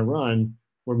months on a run,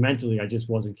 where mentally I just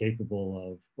wasn't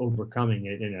capable of overcoming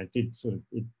it. And I did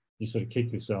you sort of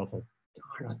kick yourself, like,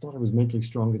 darn, I thought I was mentally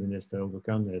stronger than this to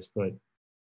overcome this. But,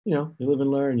 you live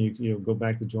and learn. You go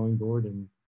back to the drawing board and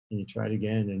you try it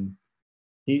again. And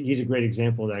he's a great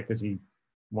example of that because he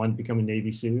wanted to become a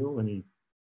Navy SEAL and he,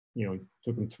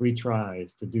 took him 3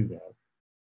 tries to do that.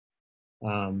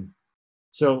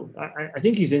 So I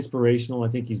think he's inspirational. I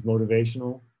think he's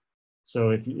motivational. So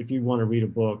if you want to read a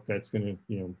book that's going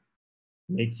to,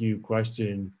 make you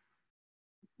question,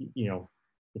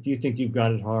 if you think you've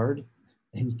got it hard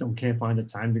and you can't find the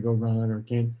time to go run or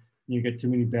you get too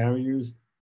many barriers,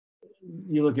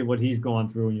 you look at what he's gone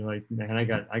through and you're like, man, I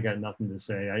got nothing to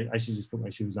say. I should just put my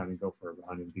shoes on and go for a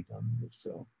run and be done with it.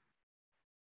 So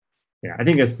yeah, I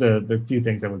think that's the few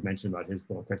things I would mention about his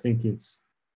book. I think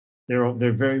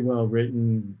they're very well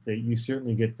written. That you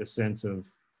certainly get the sense of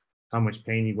how much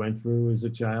pain he went through as a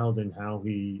child and how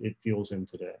it fuels him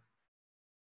today.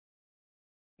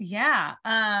 Yeah.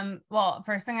 Well,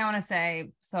 first thing I want to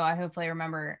say, so I hopefully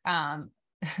remember,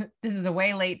 this is a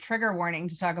way late trigger warning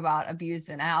to talk about abuse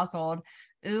in a household.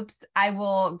 Oops. I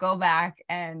will go back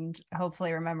and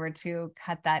hopefully remember to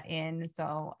cut that in.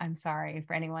 So I'm sorry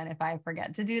for anyone if I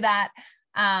forget to do that.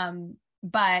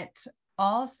 But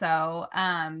also,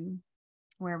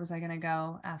 where was I going to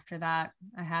go after that?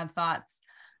 I had thoughts.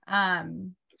 Oh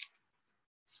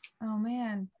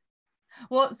man.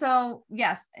 Well, so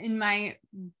yes, in my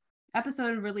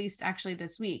episode released actually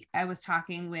this week, I was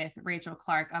talking with Rachel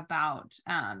Clark about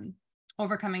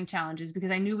overcoming challenges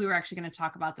because I knew we were actually going to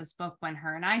talk about this book when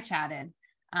her and I chatted.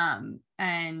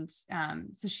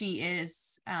 So she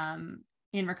is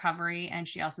in recovery and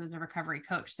she also is a recovery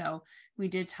coach. So we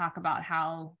did talk about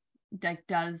how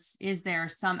is there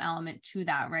some element to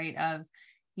that, right? Of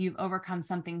you've overcome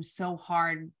something so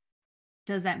hard.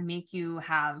 Does that make you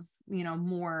have,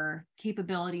 more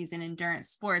capabilities in endurance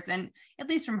sports? And at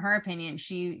least from her opinion,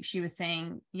 she was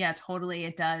saying, yeah, totally.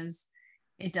 It does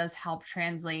help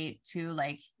translate to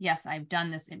like, yes, I've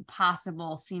done this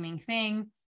impossible seeming thing.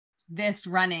 This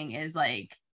running is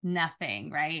like nothing.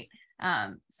 Right.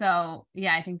 So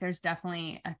yeah, I think there's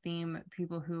definitely a theme.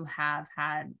 People who have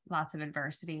had lots of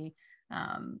adversity,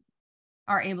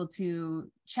 are able to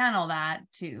channel that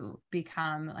to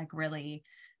become like really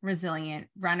resilient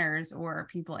runners or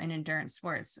people in endurance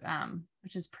sports,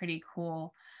 which is pretty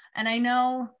cool. And I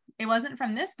know it wasn't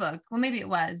from this book. Well, maybe it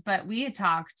was, but we had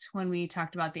talked when we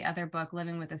talked about the other book,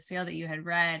 Living with a SEAL, that you had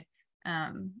read.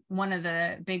 One of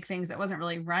the big things that wasn't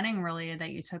really running related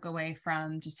that you took away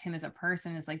from just him as a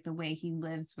person is like the way he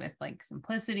lives with like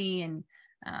simplicity and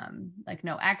like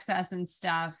no excess and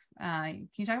stuff. Can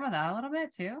you talk about that a little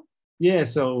bit too? Yeah.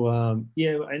 So and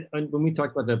when we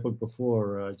talked about that book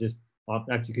before, just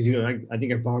actually because I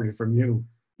think I borrowed it from you.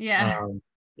 Yeah.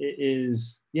 It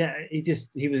is, yeah.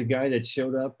 He was a guy that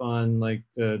showed up on like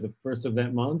the first of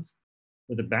that month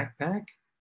with a backpack.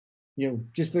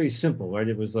 Just very simple, right?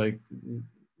 It was like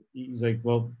he's like,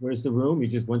 well, where's the room? He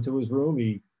just went to his room.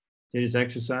 He did his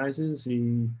exercises.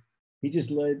 He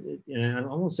just led. And I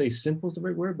won't say simple is the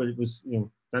right word, but it was,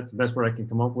 that's the best word I can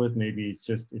come up with. Maybe it's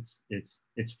just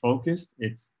it's focused.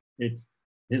 It's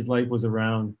his life was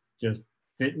around just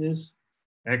fitness,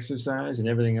 exercise, and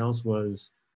everything else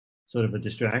was sort of a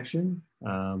distraction.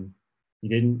 He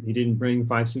didn't bring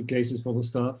 5 suitcases full of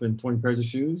stuff and 20 pairs of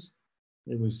shoes.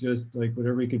 It was just like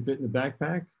whatever he could fit in the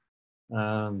backpack.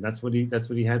 That's what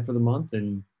he had for the month,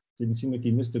 and didn't seem like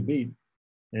he missed a beat.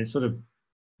 And it sort of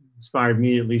inspired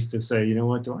me at least to say, you know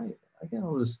what, I got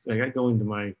all this, like I go into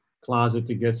my closet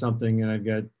to get something and I've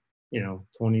got,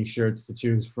 20 shirts to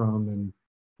choose from. And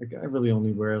like, I really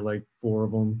only wear like 4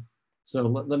 of them. So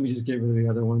let me just get rid of the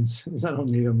other ones. I don't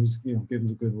need them, just, give them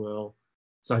to Goodwill.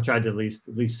 So I tried to at least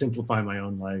simplify my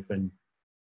own life and,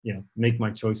 make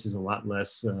my choices a lot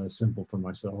less simple for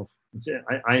myself.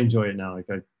 I enjoy it now. Like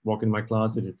I walk in my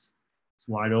closet, it's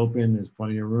wide open. There's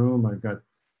plenty of room. I've got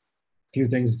few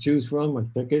things to choose from. I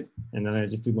pick it, and then I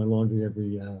just do my laundry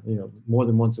every, more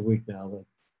than once a week now. But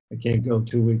I can't go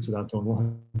 2 weeks without doing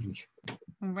laundry.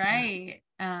 Right.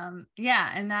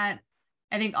 Yeah. And that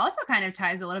I think also kind of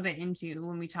ties a little bit into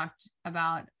when we talked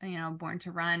about, Born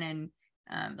to Run and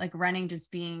like running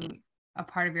just being a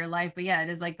part of your life. But yeah, it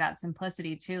is like that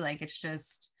simplicity too. Like it's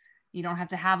just, you don't have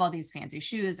to have all these fancy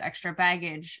shoes, extra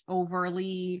baggage,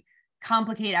 overly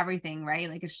complicate everything, right?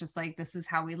 Like it's just like, this is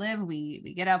how we live.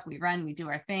 We get up, we run, we do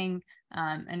our thing.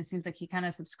 And it seems like he kind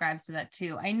of subscribes to that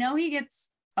too. I know he gets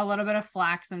a little bit of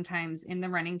flack sometimes in the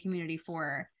running community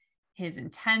for his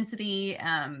intensity,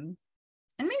 and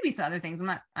maybe some other things.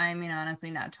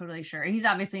 Honestly not totally sure. He's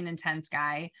obviously an intense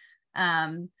guy.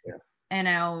 Yeah. And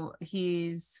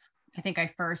I think I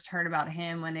first heard about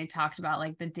him when they talked about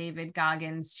like the David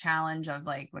Goggins challenge of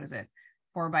like, what is it?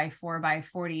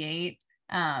 4x4x48.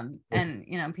 And,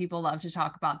 you know, people love to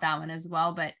talk about that one as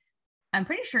well, but I'm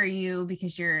pretty sure you,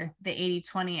 because you're the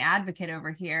 80-20 advocate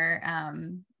over here,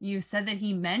 you said that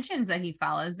he mentions that he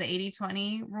follows the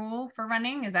 80-20 rule for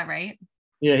running. Is that right?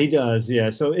 Yeah, he does. Yeah.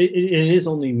 So it is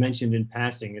only mentioned in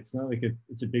passing. It's not like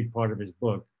it's a big part of his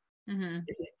book. Mm-hmm.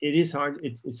 It is hard.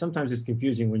 Sometimes it's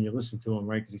confusing when you listen to him,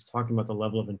 right? Because he's talking about the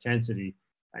level of intensity.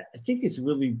 I think it's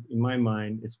really, in my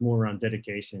mind, it's more around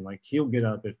dedication. Like he'll get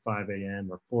up at 5 a.m.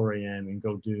 or 4 a.m. and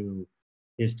go do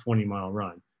his 20-mile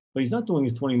run. But he's not doing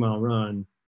his 20-mile run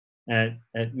at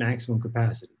maximum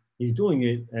capacity. He's doing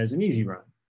it as an easy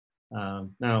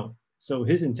run. Now, so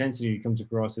his intensity comes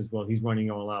across as, well, he's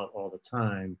running all out all the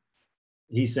time.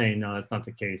 He's saying, no, that's not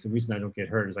the case. The reason I don't get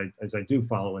hurt is I do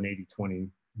follow an 80-20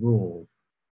 rule.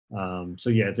 So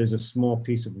yeah, there's a small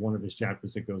piece of one of his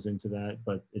chapters that goes into that,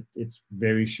 but it's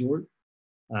very short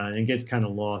and gets kind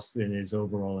of lost in his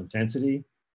overall intensity.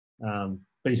 But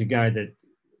he's a guy that,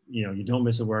 you know, you don't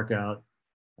miss a workout.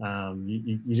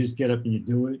 You just get up and you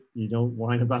do it. You don't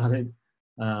whine about it.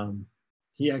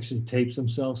 He actually tapes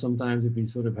himself sometimes if he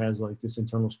sort of has like this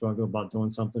internal struggle about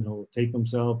doing something. He'll tape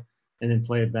himself and then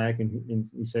play it back, and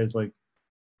he says, like,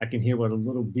 I can hear what a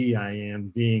little bee I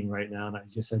am being right now, and I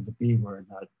just said the B word,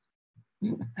 not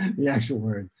the actual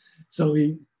word. So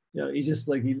he, you know, he just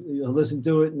like he'll listen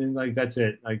to it and then like that's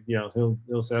it. Like, you know,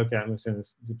 he'll say, okay, I'm just gonna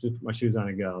put my shoes on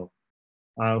and go.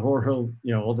 Or he'll,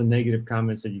 you know, all the negative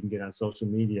comments that you can get on social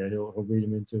media, he'll read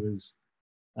them into his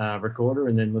recorder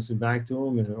and then listen back to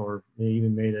them, or he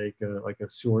even made like a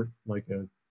short like a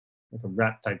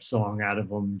rap type song out of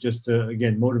them just to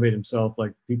again motivate himself.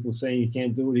 Like people saying he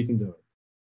can't do it, he can do it.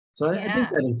 So I think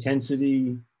that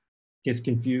intensity gets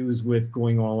confused with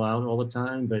going all out all the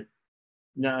time. But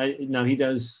now he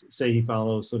does say he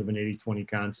follows sort of an 80-20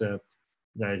 concept,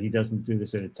 that he doesn't do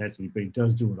this at intensity, but he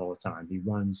does do it all the time. He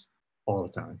runs all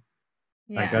the time.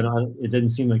 Like it doesn't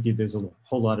seem like there's a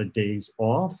whole lot of days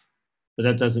off, but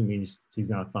that doesn't mean he's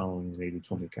not following an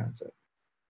 80-20 concept.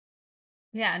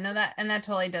 Yeah, no, that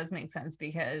totally does make sense,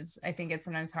 because I think it's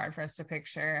sometimes hard for us to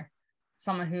picture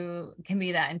someone who can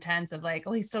be that intense of like,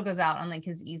 oh, he still goes out on like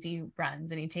his easy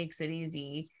runs and he takes it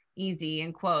easy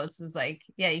in quotes, is like,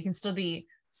 yeah, you can still be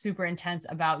super intense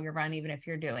about your run, even if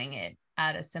you're doing it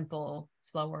at a simple,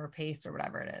 slower pace or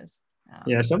whatever it is.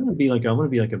 Yeah, so I want to be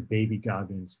like a baby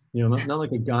Goggins, you know, not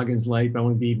like a Goggins light, but I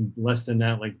want to be even less than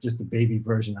that, like just a baby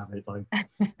version of it. Like,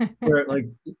 where, like,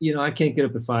 you know, I can't get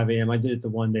up at 5 a.m. I did it the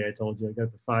one day I told you. I got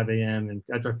up at 5 a.m. and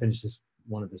after I finished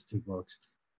one of his 2 books,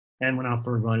 and went out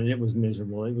for a run, and it was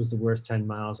miserable. It was the worst 10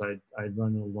 miles I'd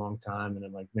run in a long time, and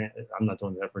I'm like, man, I'm not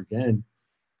doing that ever again.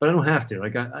 But I don't have to.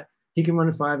 Like, he can run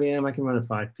at 5 a.m. I can run at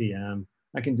 5 p.m.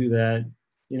 I can do that.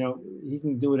 You know, he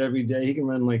can do it every day. He can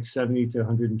run like 70 to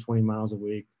 120 miles a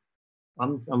week.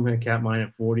 I'm going to cap mine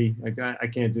at 40. Like, I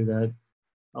can't do that.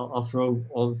 I'll throw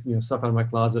all this, you know, stuff out of my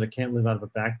closet. I can't live out of a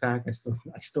backpack. I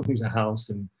still need a house,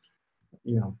 and,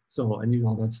 you know, so I need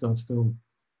all that stuff still.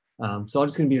 So I'm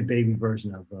just going to be a baby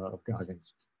version of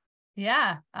Goggins.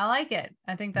 Yeah, I like it.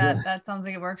 I think that sounds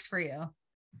like it works for you.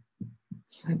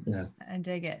 Yeah, I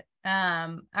dig it.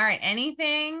 All right.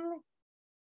 Anything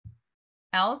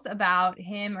else about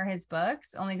him or his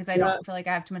books? Only because I don't feel like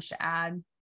I have too much to add.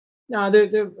 No,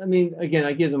 they're. I mean, again,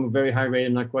 I give them a very high rate.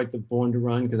 I'm not quite the Born to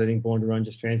Run, because I think Born to Run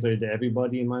just translated to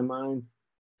everybody in my mind.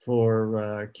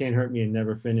 For Can't Hurt Me and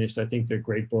Never Finished, I think they're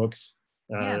great books.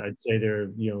 I'd say they're,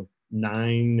 you know,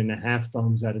 9.5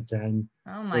 thumbs out of 10.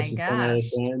 Oh my versus gosh. 10 out of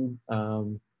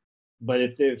 10. But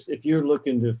if you're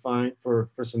looking to find for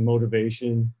some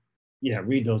motivation, yeah,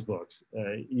 read those books.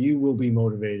 You will be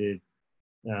motivated.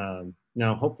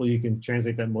 Now, hopefully, you can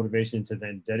translate that motivation into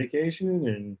then dedication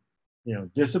and, you know,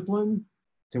 discipline,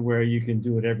 to where you can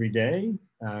do it every day.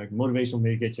 Motivation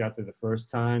may get you out there the first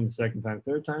time, the second time,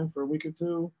 third time for a week or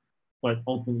 2, but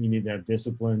ultimately you need to have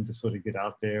discipline to sort of get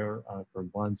out there for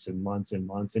months and months and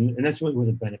months, and that's really where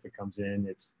the benefit comes in.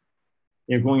 It's,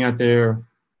 you know, going out there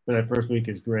for that first week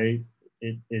is great.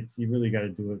 It's you really got to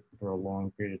do it for a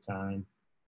long period of time.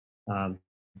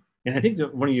 And I think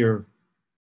that one of your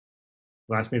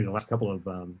maybe the last couple of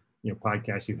you know,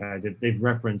 podcasts you've had, they've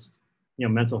referenced, you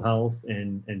know, mental health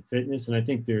and fitness, and I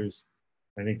think they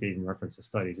even reference the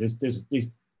studies.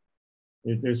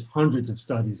 There's hundreds of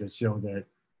studies that show that,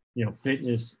 you know,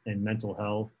 fitness and mental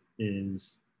health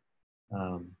is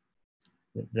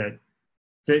that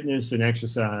fitness and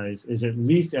exercise is at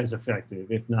least as effective,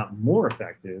 if not more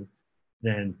effective,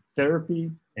 than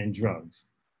therapy and drugs.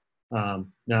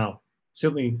 Now,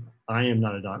 certainly, I am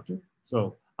not a doctor,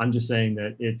 so I'm just saying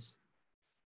that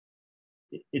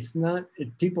it's not,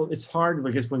 it's hard,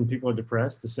 I guess, when people are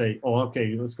depressed to say, oh,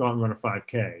 okay, let's go out and run a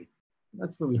 5K.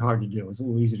 That's really hard to do. It's a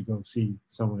little easy to go see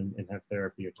someone and have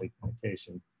therapy or take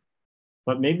medication.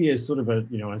 But maybe as sort of a,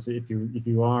 as if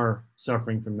you are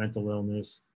suffering from mental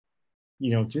illness,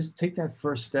 just take that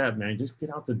first step, man. Just get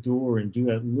out the door and do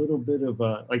that little bit of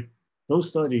like those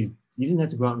studies. You didn't have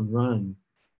to go out and run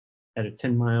at a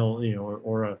 10-mile,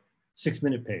 or a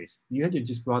 6-minute pace. You had to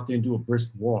just go out there and do a brisk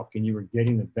walk, and you were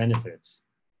getting the benefits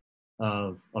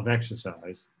of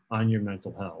exercise on your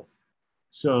mental health.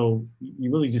 So you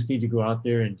really just need to go out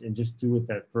there and just do it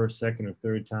that first, second, or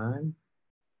third time.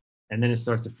 And then it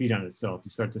starts to feed on itself.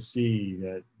 You start to see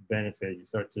that benefit. You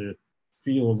start to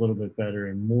feel a little bit better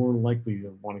and more likely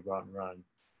to want to go out and run.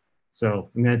 So,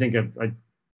 I mean, I think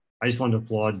I just wanted to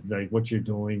applaud like what you're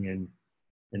doing, and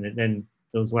then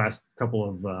those last couple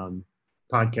of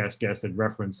podcast guests had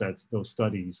referenced those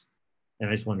studies, and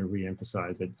I just want to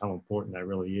reemphasize that how important that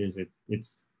really is. It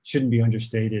shouldn't be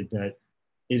understated that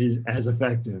it is as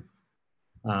effective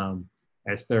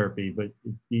as therapy, but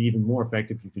it'd be even more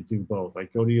effective if you do both.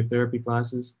 Like go to your therapy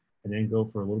classes and then go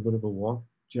for a little bit of a walk,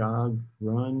 jog,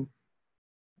 run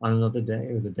on another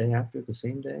day or the day after, the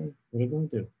same day, whatever you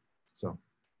want to do. So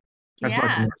that's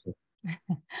my commercial.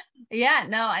 Yeah,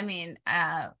 no, I mean,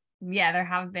 yeah, there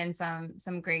have been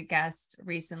some great guests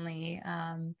recently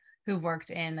who've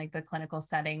worked in like the clinical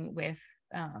setting with,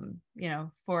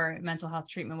 for mental health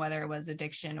treatment, whether it was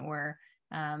addiction or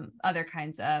other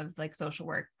kinds of like social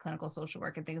work, clinical social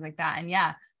work and things like that. And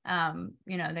yeah,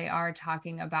 they are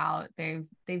talking about,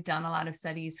 they've done a lot of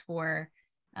studies for,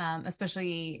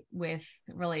 especially with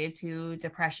related to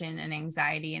depression and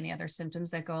anxiety and the other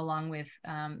symptoms that go along with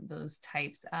those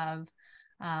types of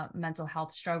mental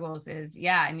health struggles is,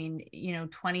 yeah, I mean,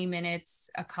 20 minutes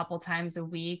a couple times a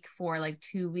week for like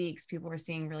 2 weeks, people were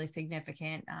seeing really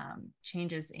significant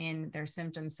changes in their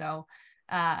symptoms. So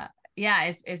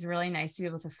yeah, it's really nice to be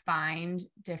able to find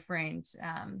different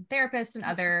therapists and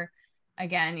other,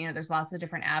 again, there's lots of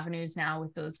different avenues now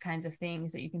with those kinds of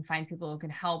things that you can find people who can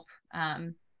help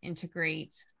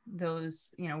integrate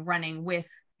those, running with,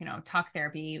 talk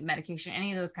therapy, medication,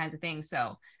 any of those kinds of things.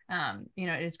 So,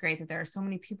 it is great that there are so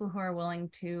many people who are willing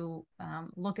to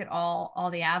look at all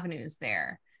the avenues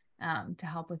there to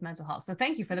help with mental health. So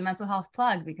thank you for the mental health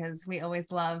plug, because we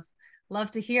always love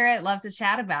to hear it, love to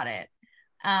chat about it.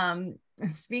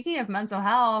 Speaking of mental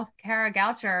health, Kara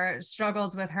Goucher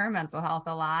struggled with her mental health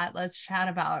a lot. Let's chat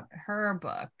about her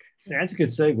book. Yeah, that's a good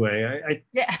segue.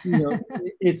 Yeah.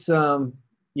 It's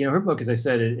her book, as I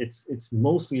said, it's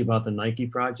mostly about the Nike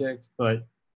project, but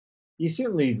you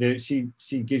certainly she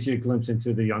gives you a glimpse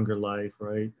into the younger life,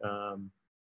 right?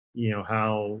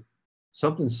 How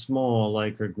something small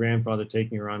like her grandfather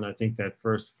taking her on, I think that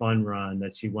first fun run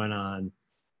that she went on,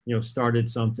 started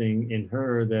something in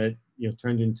her that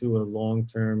turned into a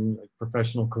long-term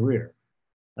professional career.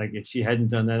 Like if she hadn't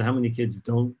done that, how many kids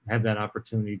don't have that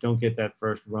opportunity, don't get that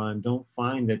first run, don't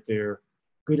find that they're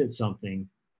good at something?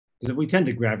 Because we tend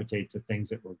to gravitate to things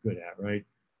that we're good at, right?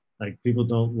 Like people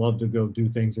don't love to go do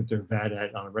things that they're bad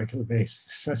at on a regular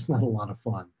basis. That's not a lot of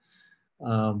fun.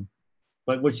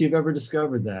 But would she have ever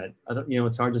discovered that? I don't,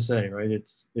 it's hard to say, right?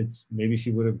 It's maybe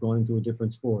she would have gone into a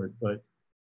different sport, but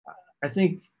I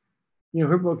think,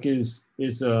 her book is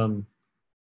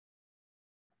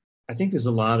I think there's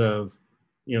a lot of,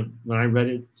 when I read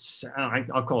it,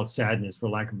 I'll call it sadness for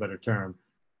lack of a better term.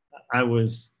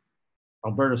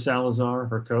 Alberto Salazar,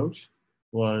 her coach,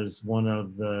 was one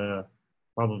of the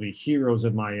probably heroes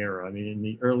of my era. I mean, in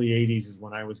the early 80s is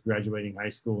when I was graduating high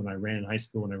school, and I ran in high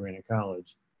school and I ran in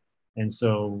college. And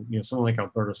so, someone like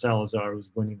Alberto Salazar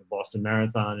was winning the Boston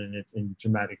Marathon in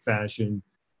dramatic fashion.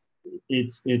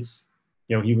 It's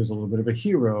he was a little bit of a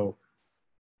hero.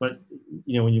 But,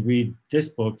 when you read this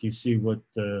book, you see what,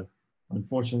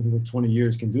 unfortunately, what 20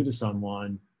 years can do to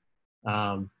someone.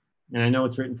 And I know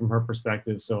it's written from her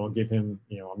perspective, so I'll give him,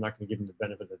 I'm not going to give him the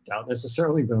benefit of the doubt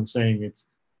necessarily, but I'm saying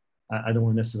I don't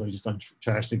want to necessarily just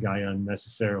trash the guy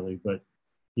unnecessarily, but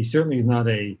he certainly is not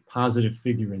a positive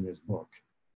figure in this book.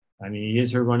 I mean, he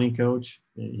is her running coach.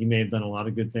 He may have done a lot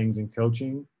of good things in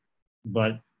coaching,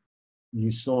 but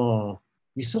you saw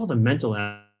the mental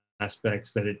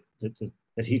aspects that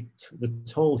the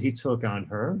toll he took on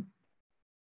her,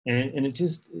 and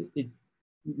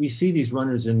we see these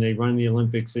runners and they run the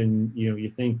Olympics, and you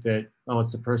think that, oh,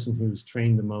 it's the person who's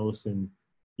trained the most, and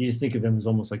you just think of them as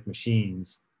almost like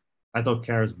machines. I thought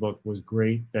Kara's book was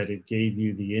great, that it gave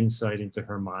you the insight into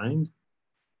her mind.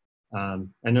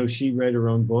 I know she read her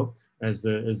own book as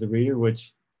the reader,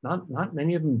 which not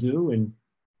many of them do, and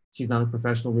she's not a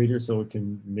professional reader, so it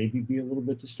can maybe be a little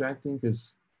bit distracting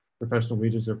because professional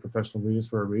readers are professional readers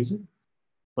for a reason.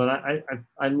 But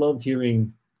I loved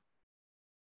hearing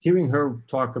her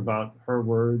talk about her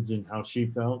words and how she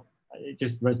felt. It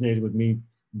just resonated with me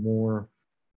more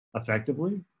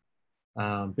effectively.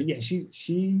 But yeah, she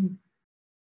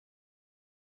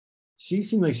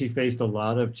seemed like she faced a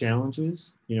lot of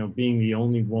challenges, being the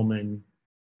only woman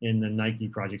in the Nike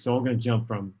project. So I'm going to jump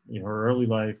from her early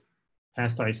life,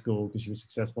 past high school, because she was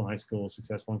successful in high school,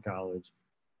 successful in college.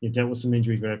 Dealt with some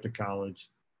injuries right after college,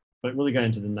 but really got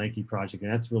into the Nike project.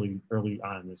 And that's really early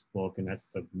on in this book. And that's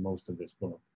the most of this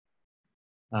book.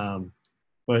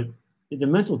 But the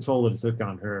mental toll that it took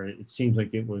on her, it seems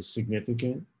like it was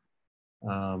significant.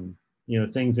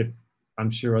 Things that I'm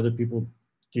sure other people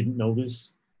didn't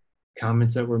notice,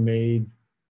 comments that were made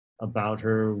about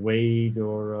her weight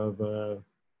or of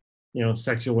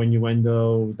sexual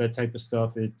innuendo, that type of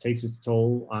stuff. It takes its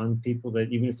toll on people that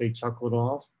even if they chuckle it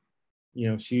off,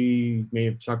 she may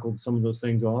have chuckled some of those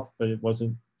things off, but it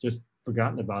wasn't just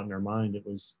forgotten about in her mind. It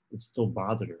still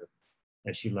bothered her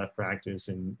as she left practice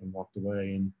and walked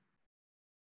away. And,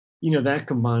 that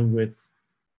combined with,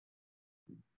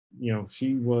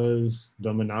 she was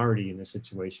the minority in this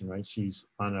situation, right? She's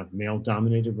on a male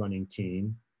dominated running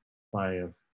team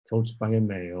coached by a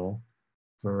male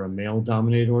for a male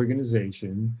dominated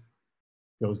organization,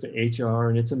 goes to HR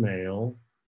and it's a male.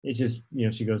 It just,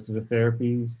 she goes to the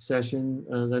therapy session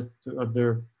the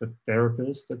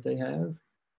therapist that they have.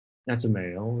 That's a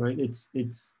male, right? It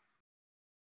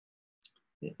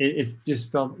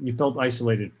just you felt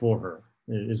isolated for her,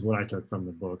 is what I took from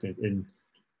the book. And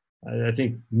I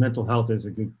think mental health is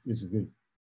a good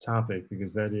topic,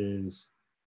 because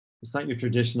it's not your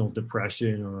traditional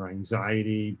depression or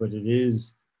anxiety, but it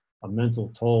is a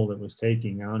mental toll that was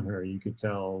taking on her. You could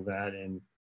tell that, and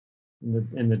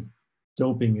the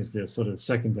doping is the sort of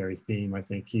secondary theme, I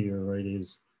think, here, right?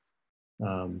 Is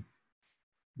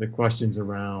the questions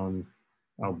around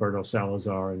Alberto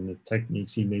Salazar and the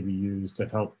techniques he maybe used to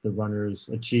help the runners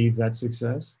achieve that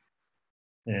success,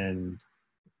 and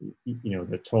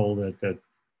the toll that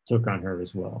took on her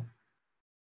as well.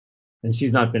 And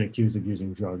she's not been accused of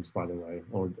using drugs, by the way,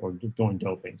 or doing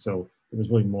doping. So it was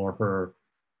really more her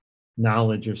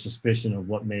knowledge or suspicion of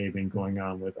what may have been going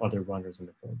on with other runners in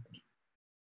the program.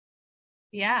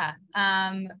 Yeah.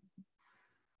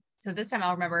 So this time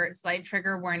I'll remember, slight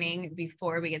trigger warning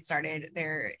before we get started.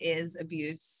 There is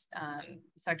abuse,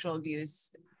 sexual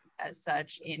abuse as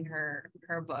such in her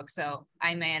book. So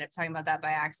I may end up talking about that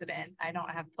by accident. I don't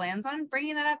have plans on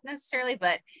bringing that up necessarily,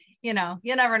 but you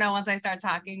never know once I start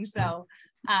talking. So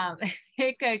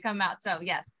it could come out. So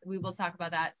yes, we will talk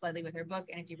about that slightly with her book.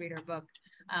 And if you read her book,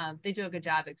 they do a good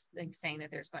job saying that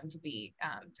there's going to be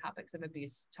topics of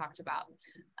abuse talked about.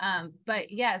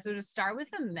 But yeah, so to start with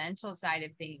the mental side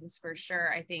of things, for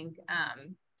sure, I think,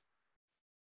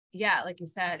 yeah, like you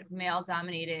said, male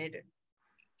dominated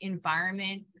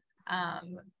environment.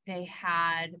 They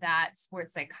had that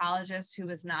sports psychologist who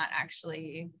was he not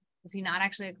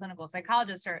actually a clinical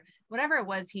psychologist or whatever it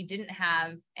was? He didn't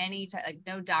have any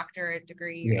no doctorate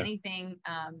degree or anything.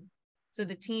 So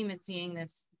the team is seeing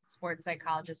this sports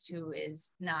psychologist who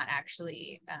is not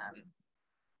actually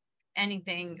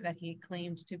anything that he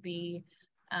claimed to be.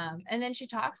 And then she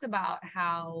talks about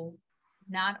how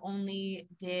not only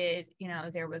did,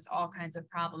 there was all kinds of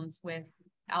problems with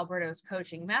Alberto's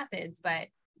coaching methods, but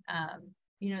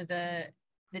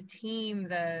the team,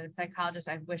 the psychologist,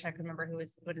 I wish I could remember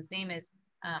what his name is.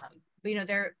 But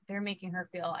they're making her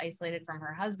feel isolated from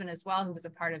her husband as well, who was a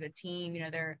part of the team.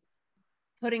 They're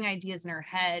putting ideas in her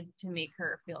head to make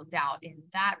her feel doubt in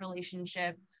that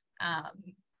relationship.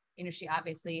 She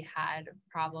obviously had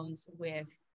problems with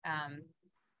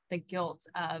the guilt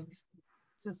of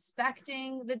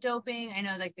suspecting the doping. I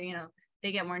know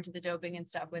they get more into the doping and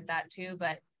stuff with that too,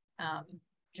 but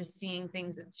just seeing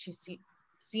things that she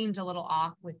seemed a little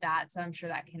off with that. So I'm sure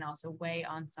that can also weigh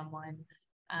on someone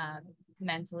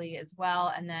mentally as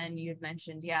well. And then you had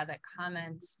mentioned, that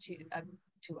comments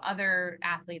to other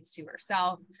athletes, to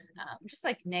herself, just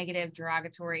like negative,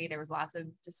 derogatory. There was lots of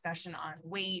discussion on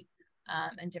weight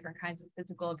and different kinds of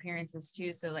physical appearances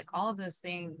too. So like all of those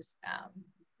things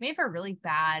made for a really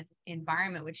bad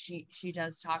environment, which she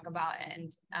does talk about.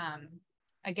 And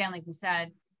again, like we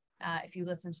said, if you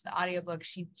listen to the audiobook,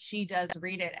 she does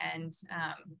read it. And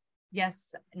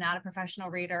yes, not a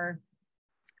professional reader.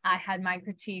 I had my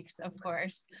critiques, of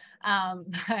course,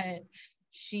 but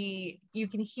you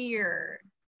can hear,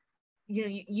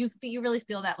 you really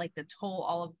feel that like the toll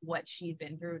all of what she'd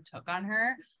been through took on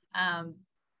her.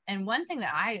 And one thing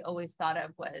that I always thought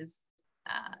of was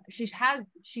she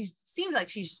seemed like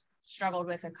she's struggled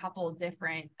with a couple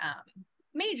different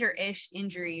major-ish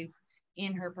injuries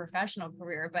in her professional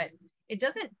career, but it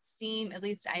doesn't seem, at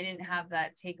least I didn't have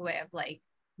that takeaway of like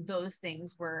those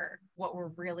things were what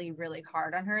were really, really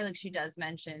hard on her. Like she does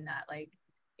mention that, like,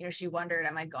 you know, she wondered,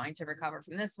 am I going to recover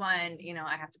from this one? You know,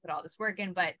 I have to put all this work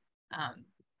in, but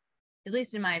at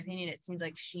least in my opinion, it seemed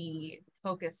like she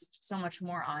focused so much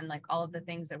more on like all of the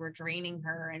things that were draining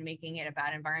her and making it a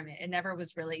bad environment. It never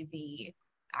was really the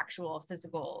actual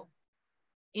physical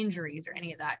injuries or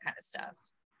any of that kind of stuff,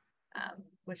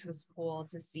 which was cool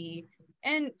to see.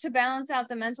 And to balance out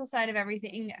the mental side of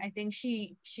everything, I think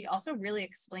she also really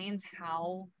explains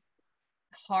how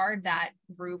hard that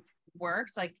group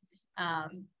worked. Like,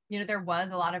 you know, there was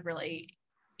a lot of really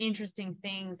interesting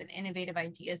things and innovative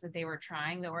ideas that they were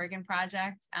trying, the Oregon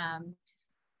Project.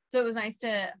 So it was nice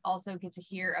to also get to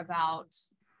hear about,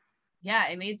 yeah,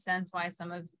 it made sense why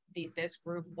some of this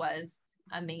group was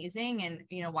amazing, and,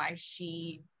 you know, why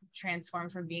she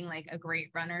transformed from being like a great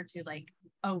runner to like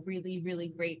a really, really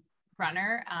great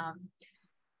runner.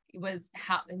 It was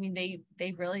how, I mean,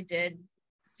 they really did,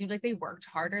 seemed like they worked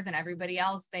harder than everybody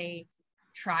else. They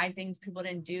tried things people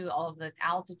didn't do, all of the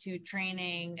altitude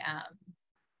training.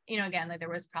 You know, again, like there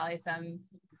was probably some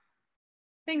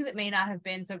things that may not have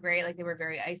been so great. Like they were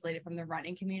very isolated from the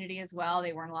running community as well.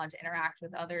 They weren't allowed to interact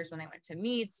with others when they went to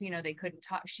meets. You know, they couldn't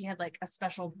talk. She had like a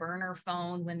special burner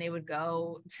phone when they would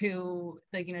go to,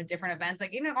 like, you know, different events,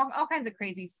 like, you know, all kinds of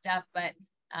crazy stuff. But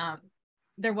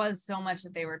there was so much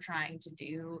that they were trying to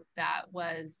do that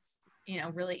was, you know,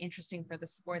 really interesting for the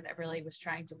sport, that really was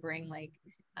trying to bring like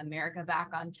America back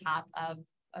on top of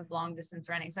long distance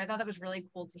running. So I thought that was really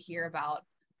cool to hear about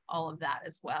all of that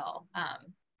as well,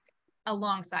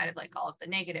 alongside of like all of the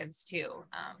negatives too.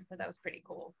 But that was pretty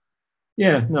cool.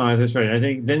 Yeah, no, that's right. I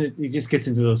think then it just gets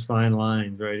into those fine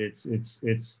lines, right? It's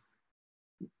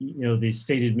you know, the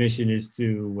stated mission is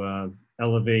to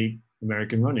elevate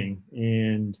American running,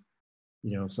 and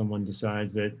you know, someone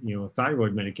decides that, you know,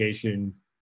 thyroid medication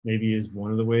maybe is one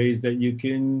of the ways that you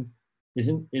can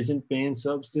isn't banned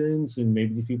substance, and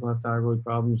maybe these people have thyroid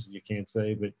problems, you can't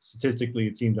say, but statistically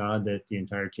it seemed odd that the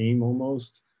entire team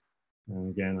almost, and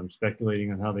again, I'm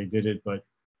speculating on how they did it, but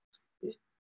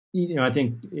you know, I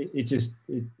think it just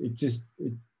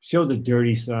showed the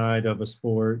dirty side of a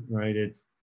sport, right?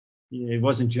 It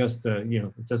wasn't just you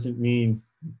know, it doesn't mean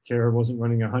Kara wasn't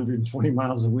running 120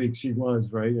 miles a week. She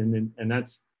was, right? And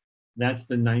that's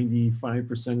the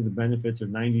 95% of the benefits, or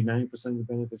 99% of the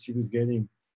benefits she was getting.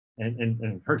 And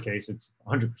in her case, it's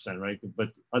 100%, right? But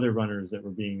other runners that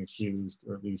were being accused,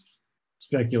 or at least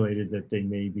speculated that they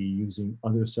may be using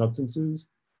other substances,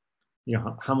 you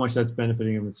know, how much that's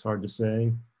benefiting them, it's hard to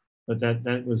say. But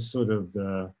that was sort of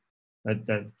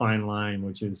that fine line,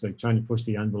 which is like trying to push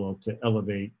the envelope to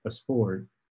elevate a sport,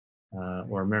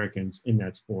 or Americans in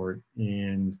that sport.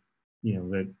 And, you know,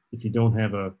 that if you don't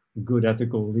have a good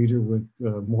ethical leader with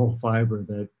moral fiber,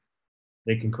 that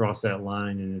they can cross that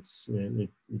line. And it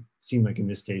seemed like in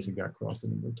this case, it got crossed a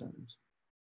number of times.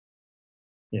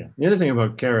 Yeah. The other thing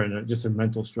about Kara, just her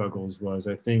mental struggles, was,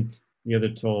 I think the other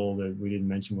toll that we didn't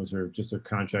mention was her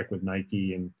contract with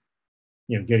Nike, and,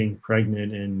 you know, getting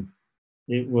pregnant. And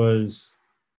it was,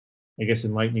 I guess,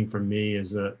 enlightening for me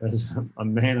as a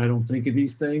man. I don't think of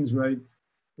these things, right?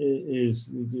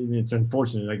 It's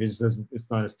unfortunate. Like, it just doesn't.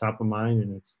 It's not as top of mind,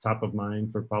 and it's top of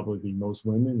mind for probably most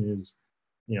women. Is,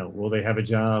 you know, will they have a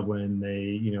job when they,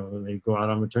 you know, they go out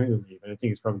on maternity leave? And I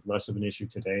think it's probably less of an issue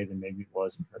today than maybe it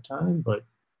was in her time. But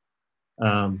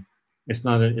it's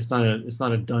not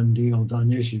a done deal,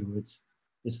 done issue. It's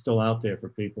still out there for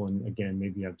people. And again,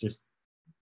 maybe I've just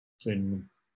been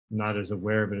not as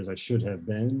aware of it as I should have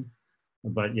been.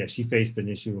 But yeah, she faced an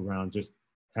issue around just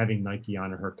having Nike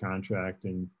honor her contract,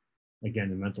 and again,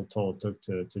 the mental toll it took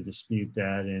to dispute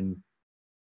that, and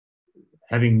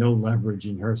having no leverage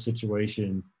in her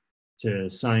situation to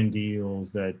sign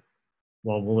deals that,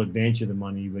 well, we'll advance you the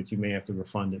money, but you may have to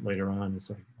refund it later on. It's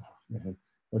like, oh man,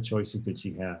 what choices did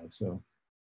she have? So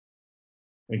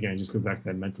again, just go back to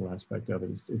that mental aspect of it.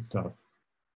 It's tough.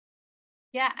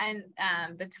 Yeah, and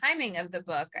the timing of the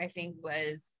book, I think,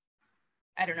 was,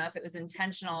 I don't know if it was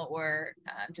intentional or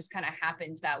just kind of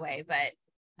happened that way, but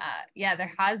yeah,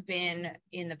 there has been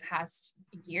in the past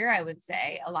year, I would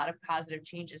say, a lot of positive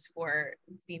changes for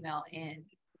female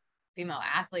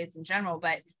athletes in general,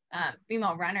 but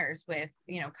female runners with,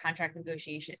 you know, contract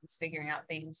negotiations, figuring out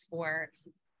things for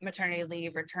maternity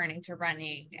leave, returning to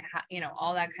running, you know,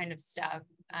 all that kind of stuff.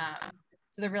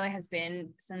 So there really has been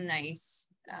some nice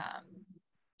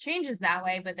changes that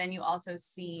way, but then you also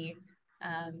see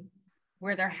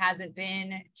where there hasn't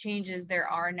been changes, there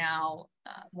are now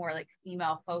more like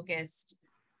female focused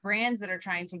brands that are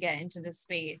trying to get into the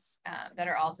space that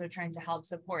are also trying to help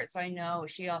support. So I know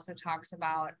she also talks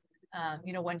about,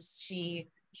 once she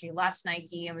left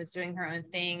Nike and was doing her own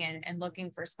thing and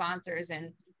looking for sponsors.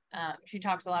 And she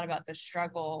talks a lot about the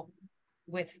struggle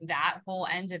with that whole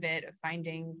end of it, of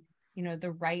finding,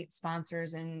 the right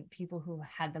sponsors and people who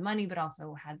had the money, but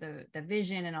also had the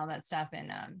vision and all that stuff.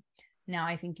 And now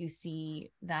I think you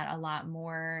see that a lot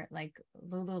more. Like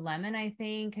Lululemon, I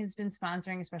think, has been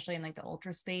sponsoring, especially in like the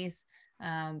ultra space.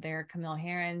 They're Camille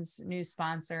Herron's new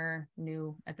sponsor,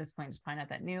 new at this point, it's probably not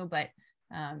that new, but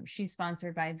she's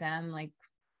sponsored by them,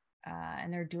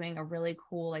 and they're doing a really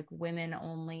cool, like, women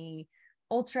only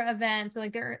ultra event. So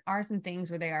like there are some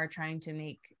things where they are trying to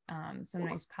make some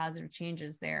nice positive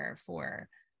changes there for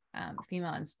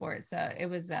female in sports. So it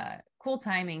was cool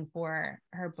timing for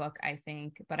her book, I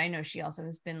think. But I know she also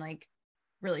has been like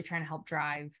really trying to help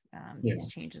drive these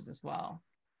changes as well.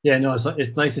 Yeah, no,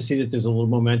 it's nice to see that there's a little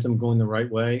momentum going the right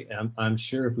way. I'm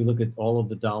sure if we look at all of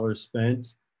the dollars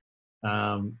spent,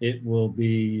 it will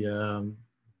be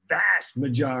vast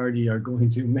majority are going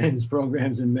to men's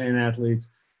programs and men athletes.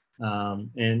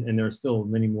 And there are still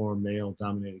many more male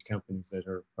dominated companies that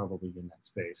are probably in that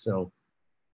space. So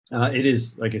it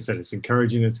is, like I said, it's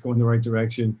encouraging. It's going the right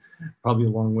direction. Probably a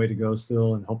long way to go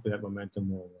still, and hopefully that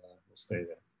momentum will stay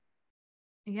there.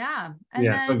 Yeah. And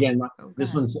yeah. Then, so again,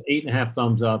 this one's 8.5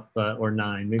 thumbs up or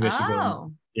 9. Maybe I should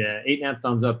go. Yeah, 8.5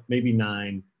 thumbs up, maybe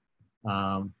 9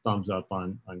 thumbs up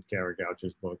on Kara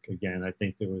Goucher's book. Again, I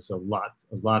think there was a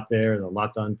lot there, a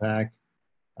lot to unpack.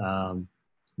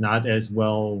 Not as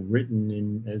well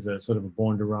written as a sort of a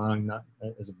Born to Run,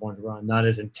 not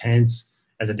as intense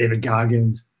as a David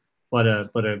Goggins, but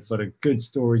a good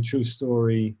story, true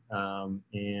story.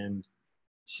 And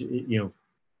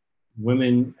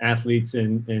women athletes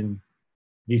in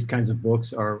these kinds of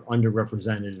books are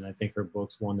underrepresented, and I think her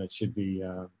book's one that should be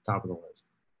top of the list.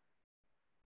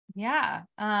 Yeah.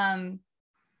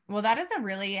 Well, that is a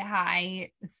really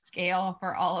high scale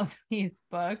for all of these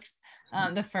books.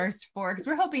 The first 4, because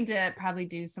we're hoping to probably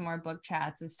do some more book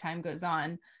chats as time goes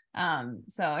on.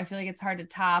 So I feel like it's hard to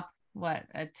top what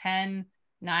a 10,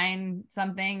 9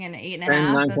 something and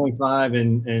 8.5.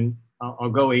 9.5 and I'll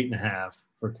go 8.5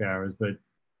 for Kara's, but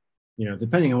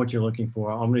depending on what you're looking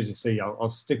for, I'm going to just say I'll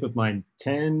stick with my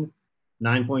 10,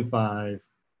 9.5,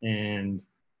 and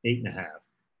 8.5.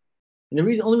 And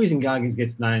the only reason Goggins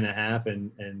gets 9.5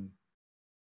 and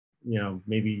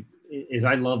maybe is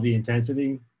I love the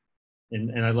intensity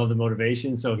and I love the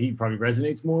motivation. So he probably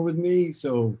resonates more with me.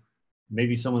 So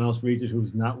maybe someone else reads it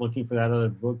who's not looking for that other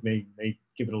book may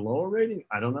give it a lower rating.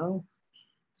 I don't know.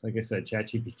 It's like I said,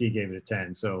 ChatGPT gave it a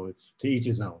 10. So it's to each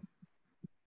his own.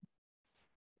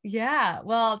 Yeah.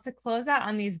 Well, to close out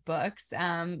on these books,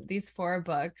 these 4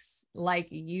 books, like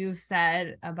you've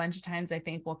said a bunch of times, I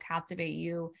think will captivate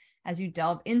you as you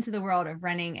delve into the world of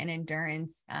running and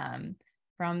endurance,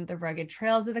 from the rugged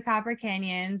trails of the Copper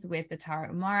Canyons with the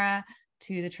Tarahumara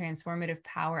to the transformative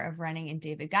power of running in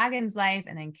David Goggins' life,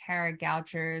 and then Kara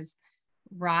Goucher's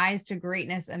rise to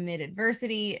greatness amid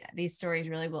adversity. These stories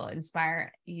really will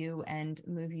inspire you and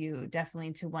move you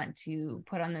definitely to want to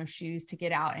put on those shoes to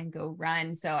get out and go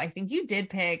run. So I think you did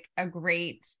pick a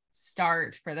great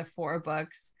start for the 4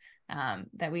 books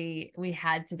that we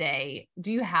had today.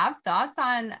 Do you have thoughts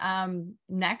on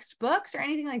next books or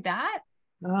anything like that?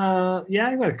 Yeah,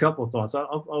 I got a couple of thoughts.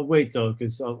 I'll wait though,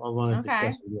 because I want to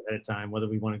discuss with you ahead of time whether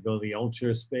we want to go the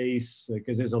ultra space,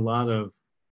 because there's a lot of,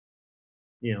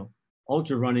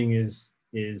 ultra running is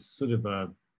sort of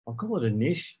I'll call it a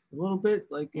niche a little bit.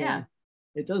 Like,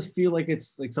 it does feel like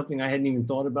it's like something I hadn't even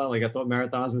thought about. Like I thought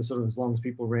marathons were sort of as long as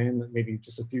people ran, maybe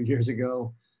just a few years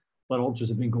ago, but ultras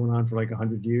have been going on for like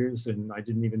 100 years and I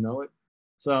didn't even know it.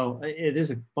 So it is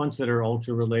a bunch that are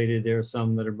ultra related. There are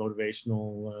some that are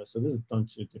motivational. So there's a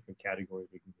bunch of different categories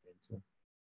we can get into.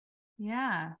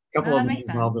 Yeah. A couple of them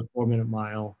involve the 4-minute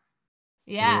mile.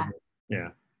 Yeah. Yeah.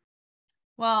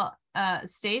 Well,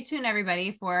 stay tuned,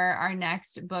 everybody, for our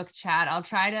next book chat. I'll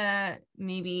try to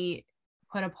maybe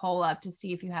put a poll up to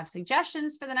see if you have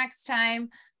suggestions for the next time,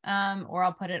 or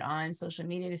I'll put it on social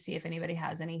media to see if anybody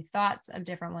has any thoughts of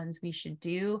different ones we should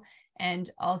do. And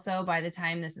also, by the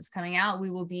time this is coming out,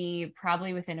 we will be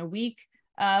probably within a week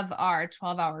of our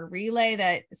 12-hour relay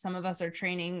that some of us are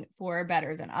training for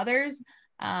better than others.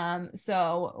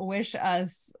 So wish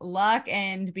us luck.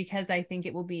 And because I think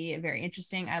it will be very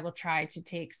interesting, I will try to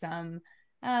take some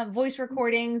voice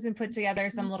recordings and put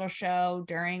together some little show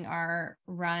during our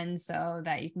run so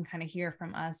that you can kind of hear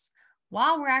from us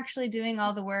while we're actually doing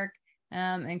all the work,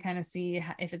 and kind of see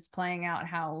if it's playing out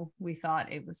how we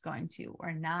thought it was going to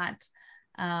or not.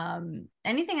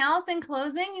 Anything else in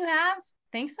closing you have?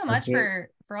 Thanks so much for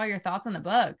all your thoughts on the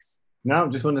books. No,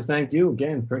 just want to thank you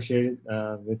again. Appreciate it.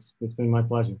 It's been my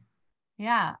pleasure.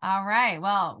 Yeah. All right.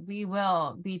 Well, we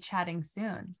will be chatting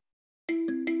soon.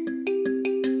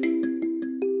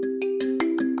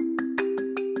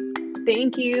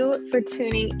 Thank you for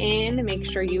tuning in. Make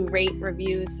sure you rate,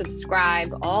 review,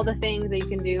 subscribe, all the things that you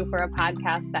can do for a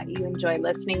podcast that you enjoy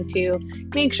listening to.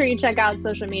 Make sure you check out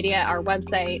social media, our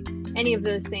website, any of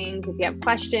those things. If you have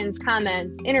questions,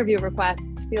 comments, interview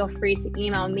requests, feel free to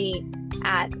email me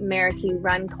at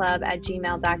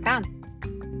marikeyrunclub@gmail.com.